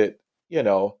hoping that,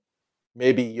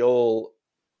 maybe you'll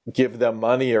give them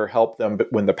money or help them,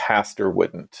 but when the pastor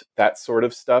wouldn't, that sort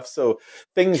of stuff. So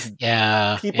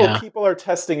people are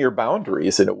testing your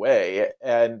boundaries in a way.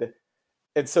 And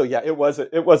so, it was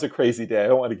a crazy day. I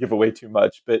don't want to give away too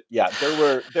much, but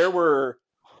there were,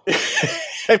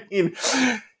 I mean,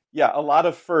 a lot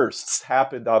of firsts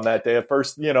happened on that day. At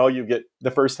first, you get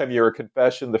the first time you're a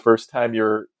confession, the first time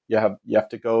you have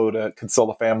to go to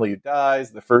console a family who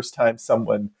dies, the first time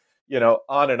someone,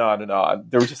 on and on and on.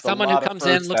 There was just someone who comes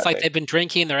in, looks like they've been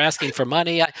drinking, they're asking for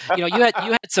money. You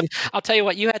had some, I'll tell you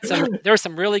what, there were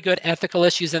some really good ethical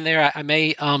issues in there. I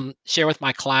may share with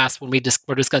my class when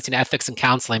we're discussing ethics and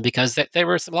counseling, because there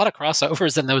were a lot of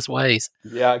crossovers in those ways.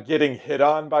 Yeah, getting hit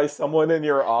on by someone in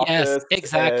your office. Yes,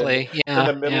 exactly. In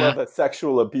the middle of a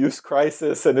sexual abuse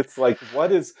crisis. And it's like,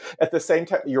 what is, at the same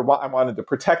time, I wanted to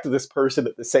protect this person,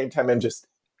 at the same time I'm just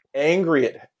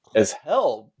angry as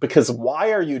hell, because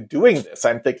why are you doing this?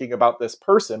 I'm thinking about this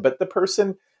person, but the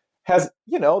person has,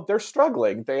 they're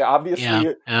struggling. They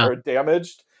obviously are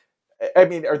damaged. I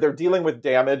mean, or they're dealing with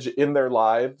damage in their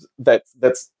lives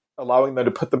that's allowing them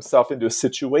to put themselves into a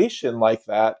situation like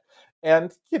that.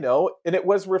 And, and it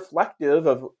was reflective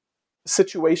of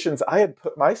situations I had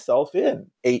put myself in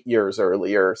 8 years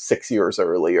earlier, 6 years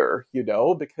earlier,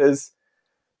 because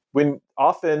when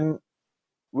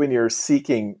you're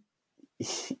seeking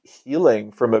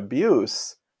healing from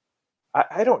abuse,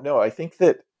 I don't know. I think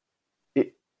that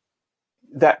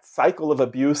that cycle of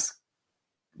abuse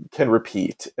can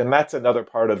repeat, and that's another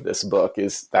part of this book,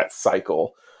 is that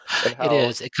cycle. And how,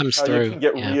 it comes through. You can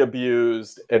get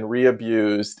re-abused,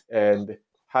 and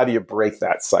how do you break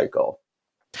that cycle?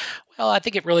 Well, I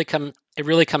think it really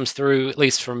comes through, at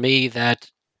least for me,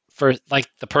 that for like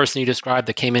the person you described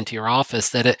that came into your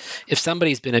office, that if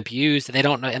somebody's been abused and they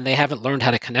don't know, and they haven't learned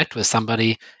how to connect with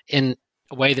somebody in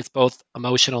a way that's both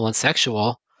emotional and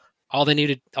sexual, all they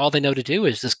know to do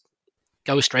is just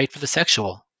go straight for the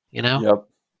sexual, Yep.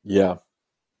 Yeah.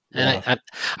 And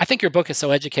I think your book is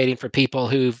so educating for people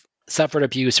who've suffered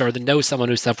abuse or know someone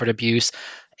who suffered abuse.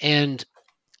 And,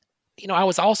 I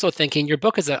was also thinking your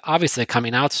book is obviously a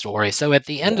coming out story. So at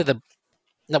the end of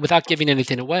without giving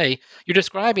anything away, you're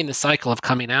describing the cycle of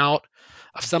coming out,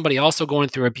 of somebody also going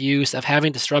through abuse, of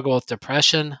having to struggle with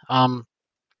depression. I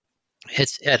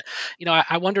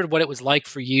wondered what it was like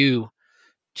for you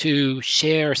to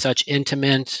share such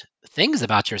intimate things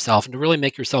about yourself and to really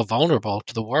make yourself vulnerable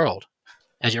to the world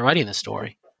as you're writing the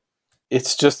story.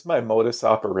 It's just my modus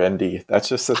operandi. That's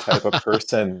just the type of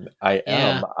person I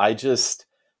am.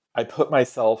 I put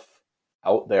myself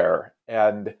out there,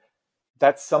 and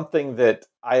that's something that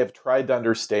I have tried to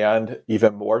understand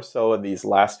even more so in these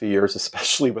last few years,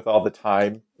 especially with all the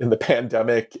time in the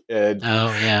pandemic. And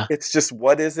it's just,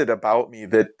 what is it about me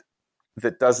that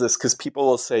does this? Because people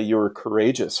will say you were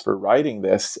courageous for writing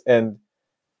this. And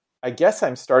I guess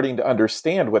I'm starting to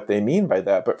understand what they mean by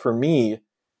that. But for me,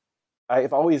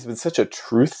 I've always been such a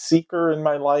truth seeker in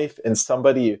my life, and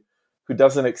somebody who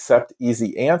doesn't accept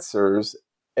easy answers,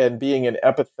 and being an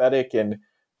empathetic and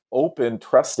open,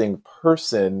 trusting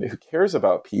person who cares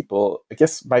about people. I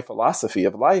guess my philosophy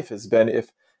of life has been,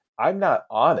 if I'm not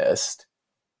honest,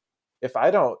 if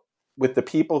I don't, with the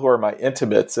people who are my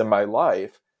intimates in my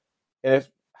life, and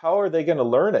how are they going to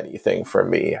learn anything from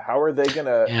me? How are they going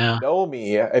to know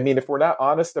me? I mean, if we're not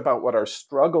honest about what our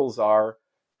struggles are,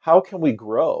 how can we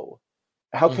grow?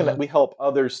 How can we help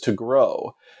others to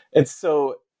grow? And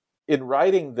so in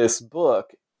writing this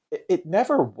book, it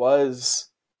never was,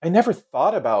 I never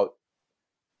thought about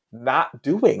not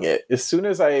doing it. As soon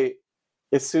as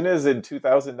in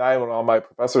 2009, when all my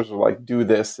professors were like, do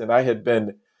this, and I had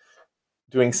been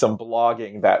doing some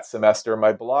blogging that semester,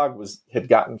 my blog had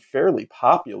gotten fairly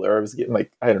popular. I was getting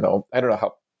like, I don't know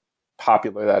how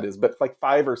popular that is, but like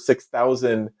 5,000 or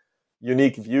 6,000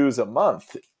 unique views a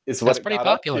month is what that's pretty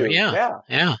popular. Yeah.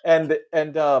 And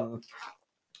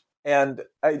And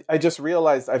I just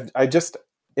realized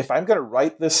if I'm going to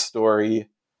write this story,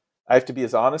 I have to be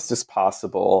as honest as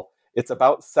possible. It's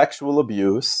about sexual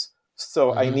abuse,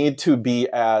 so I need to be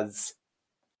as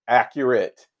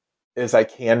accurate as I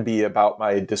can be about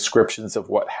my descriptions of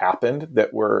what happened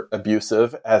that were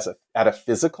abusive at a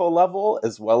physical level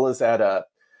as well as at a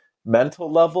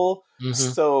mental level.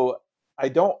 So I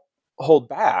don't hold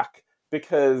back,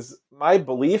 because my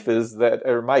belief is that,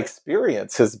 or my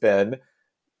experience has been,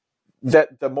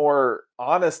 that the more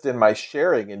honest in my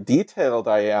sharing and detailed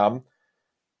I am,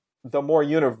 the more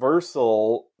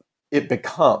universal it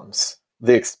becomes,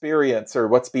 the experience, or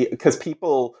because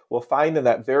people will find in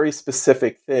that very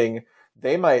specific thing,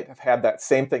 they might have had that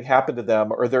same thing happen to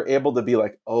them, or they're able to be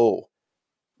like, oh,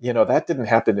 that didn't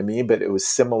happen to me, but it was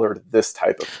similar to this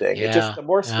type of thing. It just, the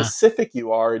more specific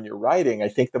you are in your writing, I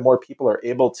think the more people are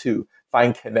able to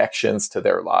find connections to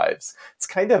their lives. It's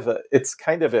kind of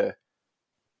a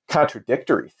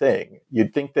contradictory thing.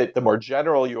 You'd think that the more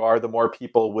general you are, the more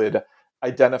people would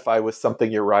identify with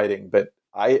something you're writing. But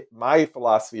my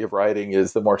philosophy of writing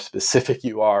is the more specific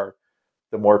you are,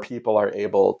 the more people are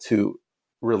able to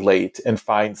relate and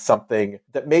find something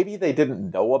that maybe they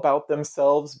didn't know about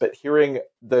themselves, but hearing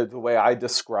the way I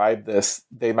describe this,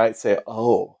 they might say,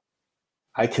 oh,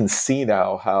 I can see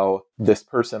now how this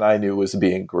person I knew was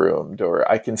being groomed, or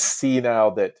I can see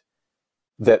now that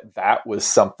was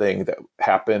something that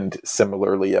happened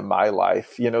similarly in my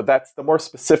life. That's, the more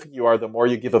specific you are, the more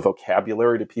you give a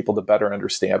vocabulary to people to better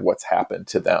understand what's happened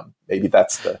to them. Maybe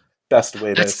that's the best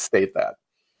way to state that.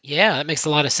 Yeah, that makes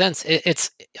a lot of sense.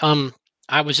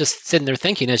 I was just sitting there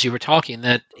thinking as you were talking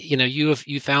that,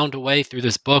 you found a way through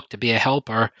this book to be a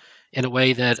helper in a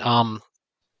way that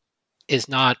is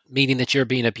not meaning that you're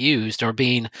being abused or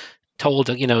being told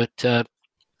to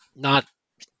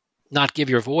not give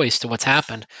your voice to what's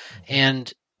happened.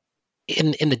 And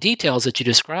in the details that you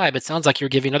describe, it sounds like you're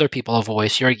giving other people a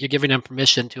voice. You're giving them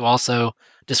permission to also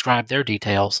describe their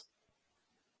details.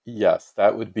 Yes,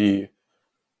 that would be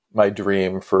my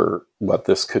dream for what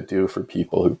this could do for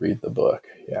people who read the book.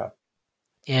 Yeah.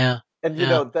 Yeah. And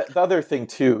the other thing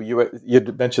too, you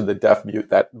mentioned the deaf mute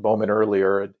that moment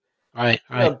earlier. Right.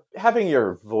 Having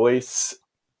your voice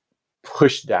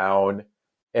pushed down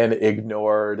and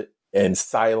ignored and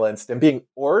silenced and being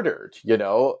ordered,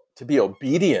 to be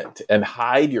obedient and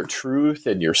hide your truth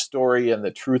and your story and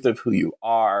the truth of who you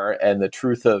are and the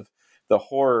truth of the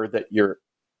horror that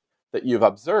you've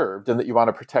observed and that you want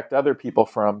to protect other people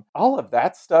from. All of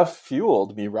that stuff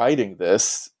fueled me writing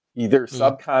this, either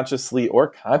subconsciously or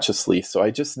consciously. So I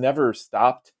just never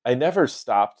stopped. I never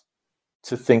stopped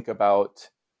to think about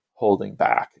holding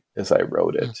back as I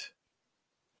wrote it.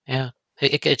 Yeah.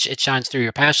 It shines through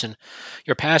your passion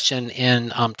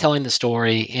in telling the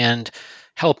story and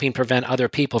helping prevent other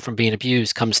people from being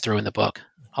abused comes through in the book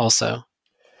also.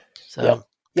 So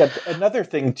yeah. Another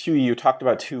thing too, you talked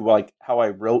about too, like how I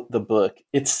wrote the book.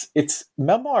 It's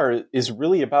memoir is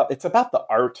really about the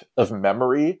art of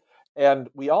memory, and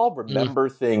we all remember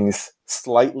things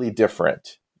slightly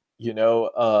different.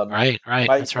 Right.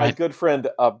 That's right. My good friend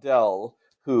Abdel,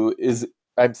 who is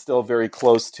I'm still very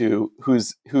close to,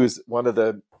 who's one of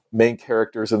the main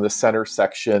characters in the center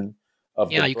section of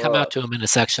the book. You come out to him in a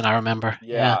section, I remember.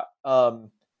 Yeah.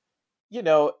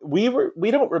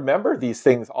 We don't remember these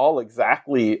things all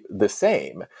exactly the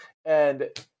same. And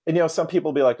some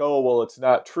people be like, oh, well, it's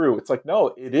not true. It's like,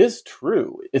 no, it is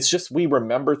true. It's just we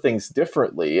remember things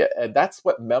differently. And that's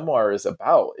what memoir is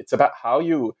about. It's about how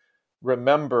you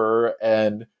remember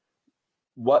and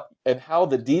how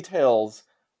the details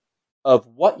of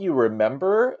what you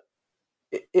remember,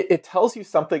 it tells you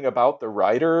something about the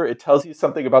writer. It tells you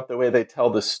something about the way they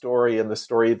tell the story and the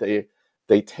story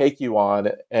they take you on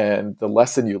and the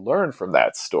lesson you learn from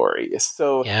that story.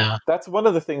 So that's one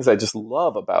of the things I just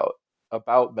love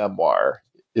about memoir,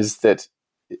 is that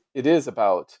it is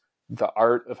about the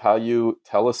art of how you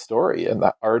tell a story and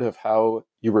the art of how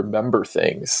you remember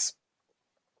things.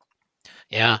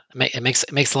 Yeah, it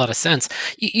makes a lot of sense.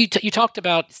 You talked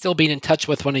about still being in touch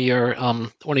with one of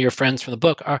your friends from the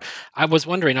book. I was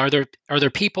wondering, are there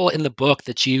people in the book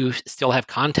that you still have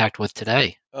contact with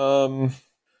today? One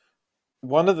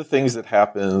of the things that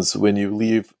happens when you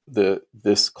leave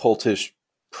this cultish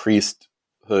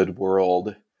priesthood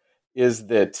world is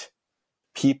that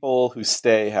people who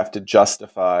stay have to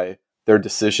justify their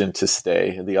decision to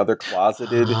stay. The other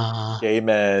closeted gay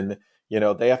men,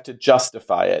 they have to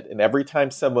justify it. And every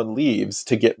time someone leaves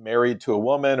to get married to a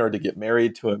woman or to get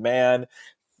married to a man,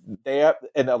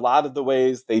 in a lot of the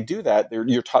ways they do that,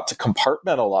 you're taught to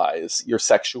compartmentalize your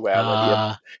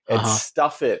sexuality and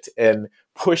stuff it and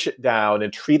push it down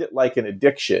and treat it like an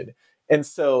addiction. And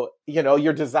so,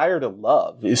 your desire to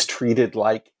love is treated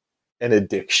like an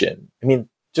addiction. I mean,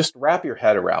 just wrap your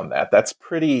head around that. That's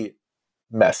pretty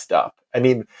messed up. I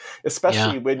mean,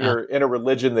 especially when you're in a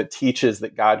religion that teaches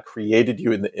that God created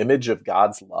you in the image of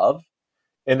God's love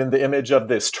and in the image of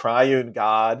this triune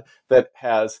God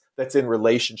that's in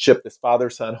relationship, this Father,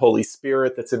 Son, Holy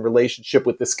Spirit, that's in relationship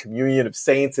with this communion of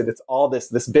saints, and it's all this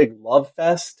big love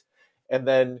fest. And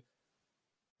then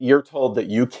you're told that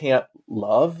you can't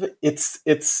love.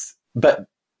 But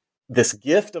this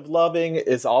gift of loving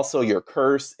is also your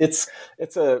curse. It's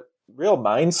a real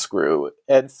mind screw.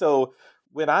 And so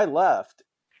when I left,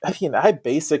 I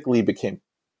basically became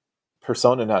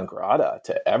persona non grata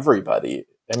to everybody.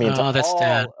 I mean, to all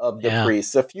of the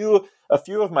priests. A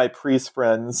few of my priest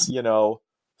friends,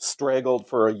 straggled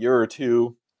for a year or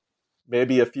two.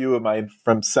 Maybe a few of my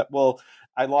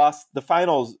I lost the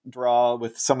final draw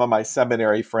with some of my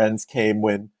seminary friends came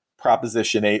when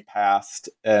Proposition 8 passed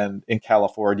and in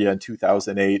California in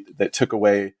 2008 that took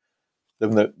away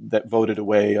that voted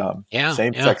away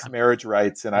same-sex marriage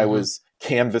rights. And I was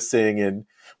canvassing and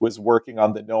was working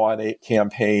on the No on 8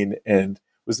 campaign and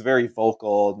was very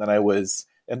vocal. And then I was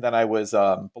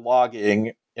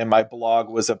blogging, and my blog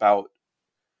was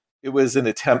it was an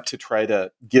attempt to try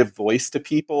to give voice to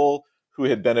people who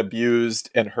had been abused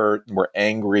and hurt and were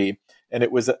angry. And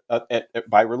it was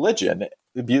by religion,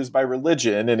 abused by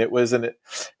religion.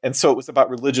 And so it was about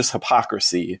religious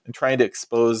hypocrisy and trying to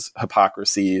expose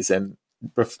hypocrisies and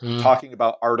talking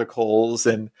about articles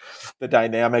and the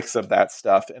dynamics of that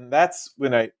stuff. And that's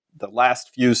when the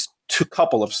last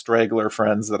couple of straggler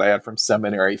friends that I had from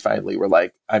seminary finally were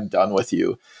like, I'm done with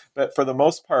you. But for the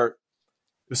most part,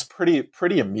 it was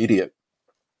pretty immediate.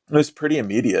 It was pretty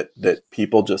immediate that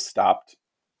people just stopped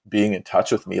being in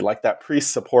touch with me. Like that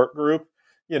priest support group,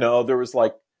 there was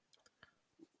like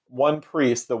one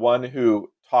priest, the one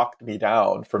who talked me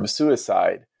down from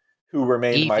suicide, who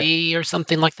remained EV or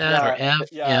something like that, or Ev.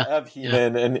 Ev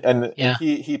Heeman, and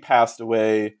he passed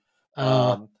away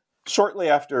shortly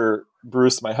after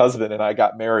Bruce, my husband, and I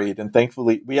got married. And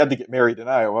thankfully, we had to get married in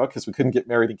Iowa because we couldn't get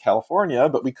married in California,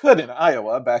 but we could in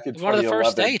Iowa back in 2011. One of the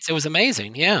first states. It was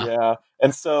amazing. Yeah. Yeah.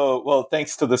 And so,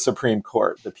 thanks to the Supreme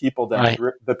Court, the people then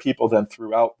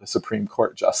threw out the Supreme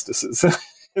Court justices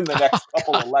in the next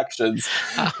couple elections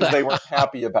because they weren't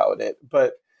happy about it.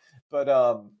 But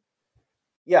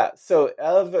so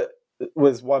Ev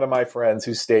was one of my friends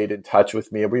who stayed in touch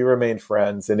with me, and we remained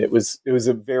friends. And it was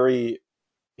very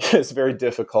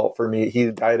difficult for me.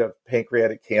 He died of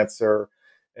pancreatic cancer,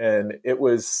 and it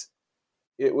was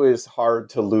hard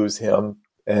to lose him.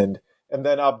 And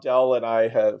then Abdel and I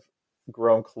have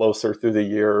grown closer through the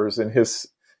years. And his,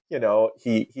 he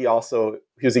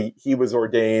was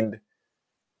ordained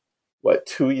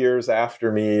 2 years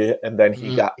after me, and then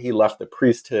he left the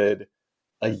priesthood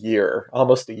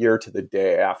almost a year to the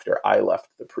day after I left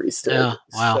the priesthood. Yeah,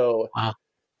 wow.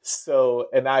 So,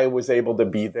 and I was able to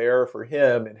be there for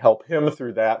him and help him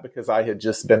through that because I had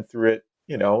just been through it,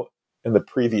 in the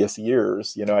previous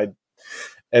years, and I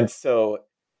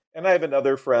have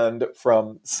another friend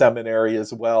from seminary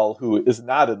as well, who is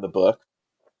not in the book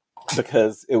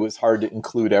because it was hard to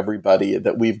include everybody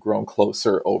that we've grown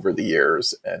closer over the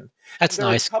years. And that's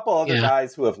nice. There are a couple other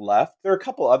guys who have left. There are a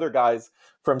couple other guys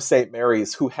from St.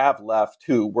 Mary's who have left,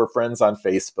 who were friends on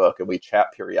Facebook, and we chat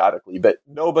periodically, but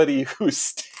nobody who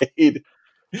stayed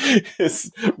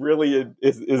is really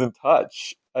in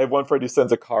touch. I have one friend who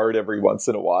sends a card every once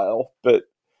in a while, but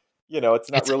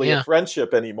it's not really a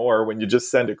friendship anymore when you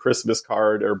just send a Christmas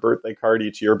card or birthday card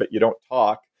each year, but you don't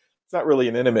talk. It's not really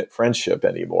an intimate friendship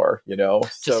anymore,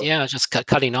 Just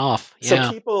cutting off.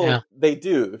 So people,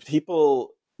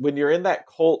 when you're in that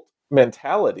cult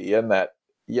mentality and that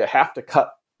you have to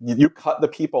cut the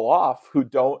people off who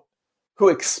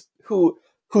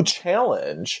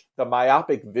challenge the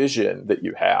myopic vision that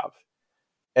you have.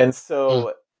 And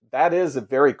so that is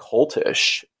very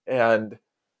cultish. And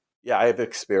I've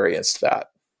experienced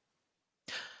that.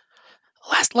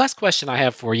 Last question I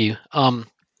have for you.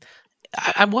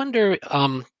 I wonder,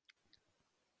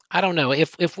 I don't know,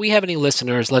 if we have any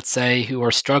listeners, let's say, who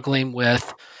are struggling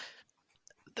with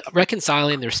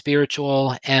reconciling their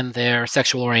spiritual and their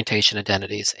sexual orientation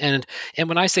identities. And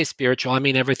when I say spiritual, I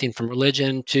mean everything from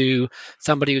religion to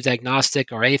somebody who's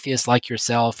agnostic or atheist like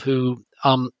yourself, who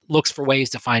looks for ways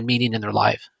to find meaning in their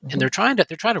life. Mm-hmm. And they're trying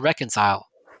to reconcile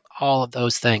all of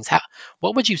those things.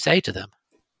 What would you say to them?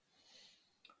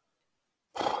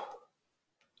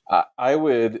 I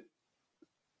would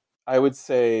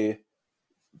say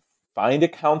find a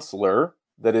counselor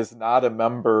that is not a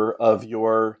member of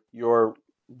your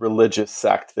religious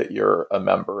sect that you're a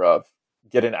member of.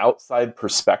 get an outside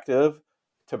perspective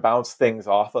to bounce things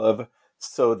off of,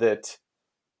 so that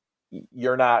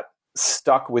you're not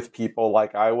stuck with people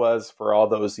like I was for all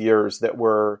those years that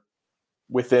were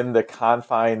within the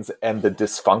confines and the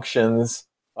dysfunctions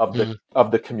of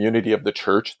the community of the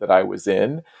church that I was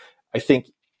in. I think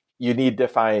you need to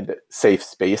find safe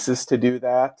spaces to do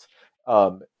that.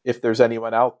 If there's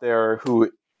anyone out there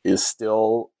who is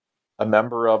still a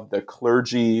member of the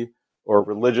clergy or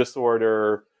religious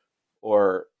order,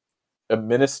 or a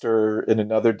minister in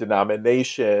another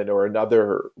denomination or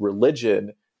another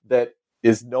religion that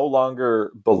is no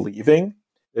longer believing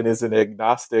and is an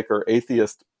agnostic or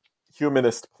atheist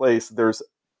humanist place,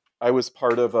 I was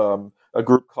part of a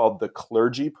group called the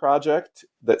Clergy Project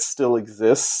that still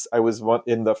exists. I was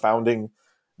in the founding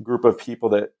group of people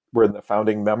that were in the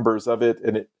founding members of it,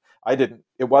 and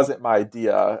it wasn't my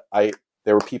idea.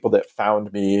 There were people that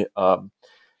found me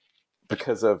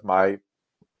because of my,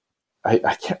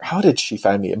 I can't, how did she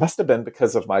find me? It must have been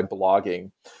because of my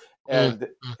blogging. And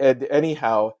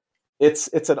anyhow,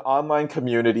 it's an online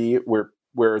community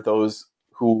where those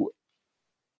who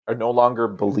are no longer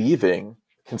believing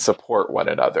can support one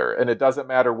another. And it doesn't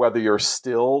matter whether you're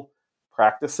still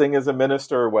practicing as a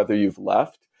minister or whether you've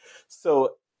left.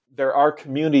 So there are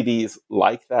communities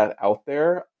like that out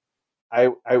there.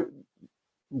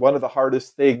 One of the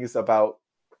hardest things about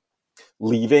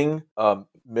leaving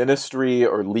ministry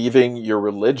or leaving your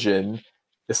religion,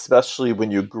 especially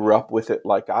when you grew up with it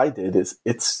like I did, is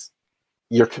it's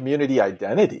your community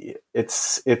identity.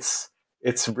 It's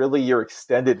really your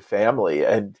extended family,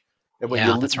 and when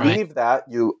you leave that,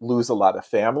 you lose a lot of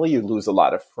family, you lose a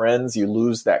lot of friends, you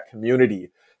lose that community.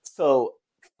 So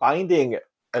finding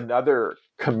another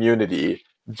community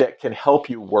that can help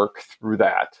you work through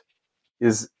that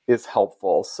is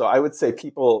helpful. So I would say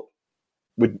people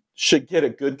should get a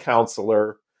good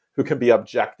counselor who can be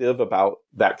objective about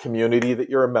that community that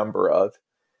you're a member of,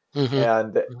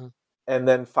 and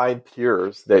then find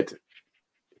peer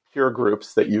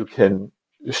groups that you can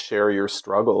share your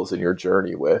struggles and your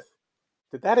journey with.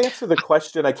 Did that answer the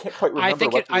question? I can't quite remember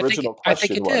what the original question was. I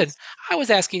think it did. I was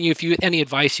asking you if any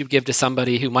advice you'd give to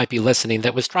somebody who might be listening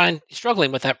that was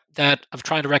struggling with that of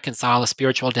trying to reconcile a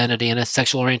spiritual identity and a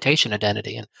sexual orientation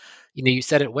identity. And you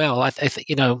said it well. I think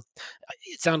it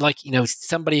sounded like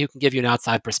somebody who can give you an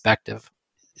outside perspective,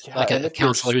 like a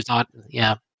counselor who's not.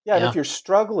 And if you're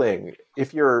struggling,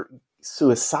 if you're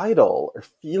suicidal or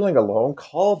feeling alone,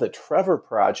 call the Trevor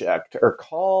Project or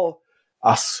call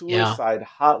a suicide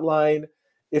hotline.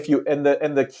 And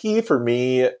the key for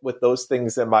me with those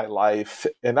things in my life,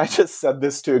 and I just said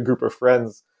this to a group of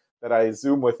friends that I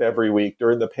Zoom with every week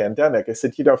during the pandemic, I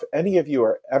said, if any of you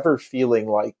are ever feeling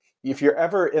like, if you're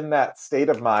ever in that state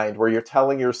of mind where you're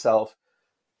telling yourself,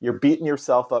 you're beating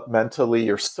yourself up mentally,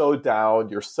 you're so down,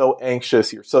 you're so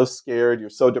anxious, you're so scared, you're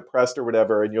so depressed or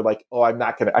whatever, and you're like, oh,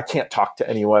 I can't talk to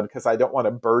anyone because I don't want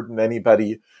to burden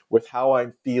anybody with how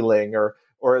I'm feeling, or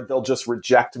they'll just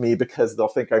reject me because they'll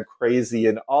think I'm crazy,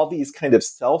 and all these kind of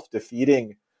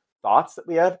self-defeating thoughts that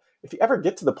we have. If you ever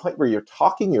get to the point where you're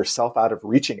talking yourself out of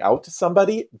reaching out to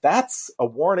somebody, that's a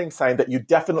warning sign that you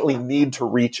definitely need to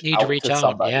reach out to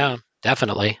somebody. Yeah,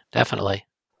 definitely.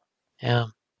 Yeah,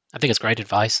 I think it's great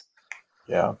advice.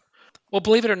 Yeah. Well,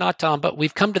 believe it or not, Tom, but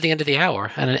we've come to the end of the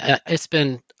hour, and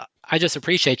I just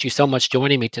appreciate you so much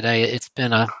joining me today. It's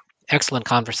been an excellent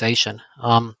conversation.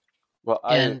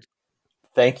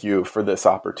 Thank you for this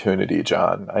opportunity,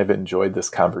 John. I've enjoyed this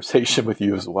conversation with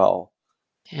you as well.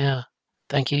 Yeah,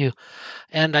 thank you.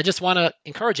 And I just want to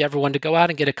encourage everyone to go out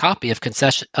and get a copy of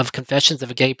Confessions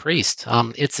of a Gay Priest.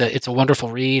 It's a wonderful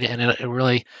read, and it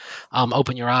really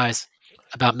open your eyes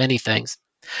about many things.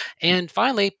 And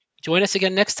finally, join us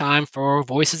again next time for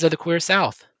Voices of the Queer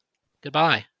South.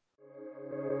 Goodbye.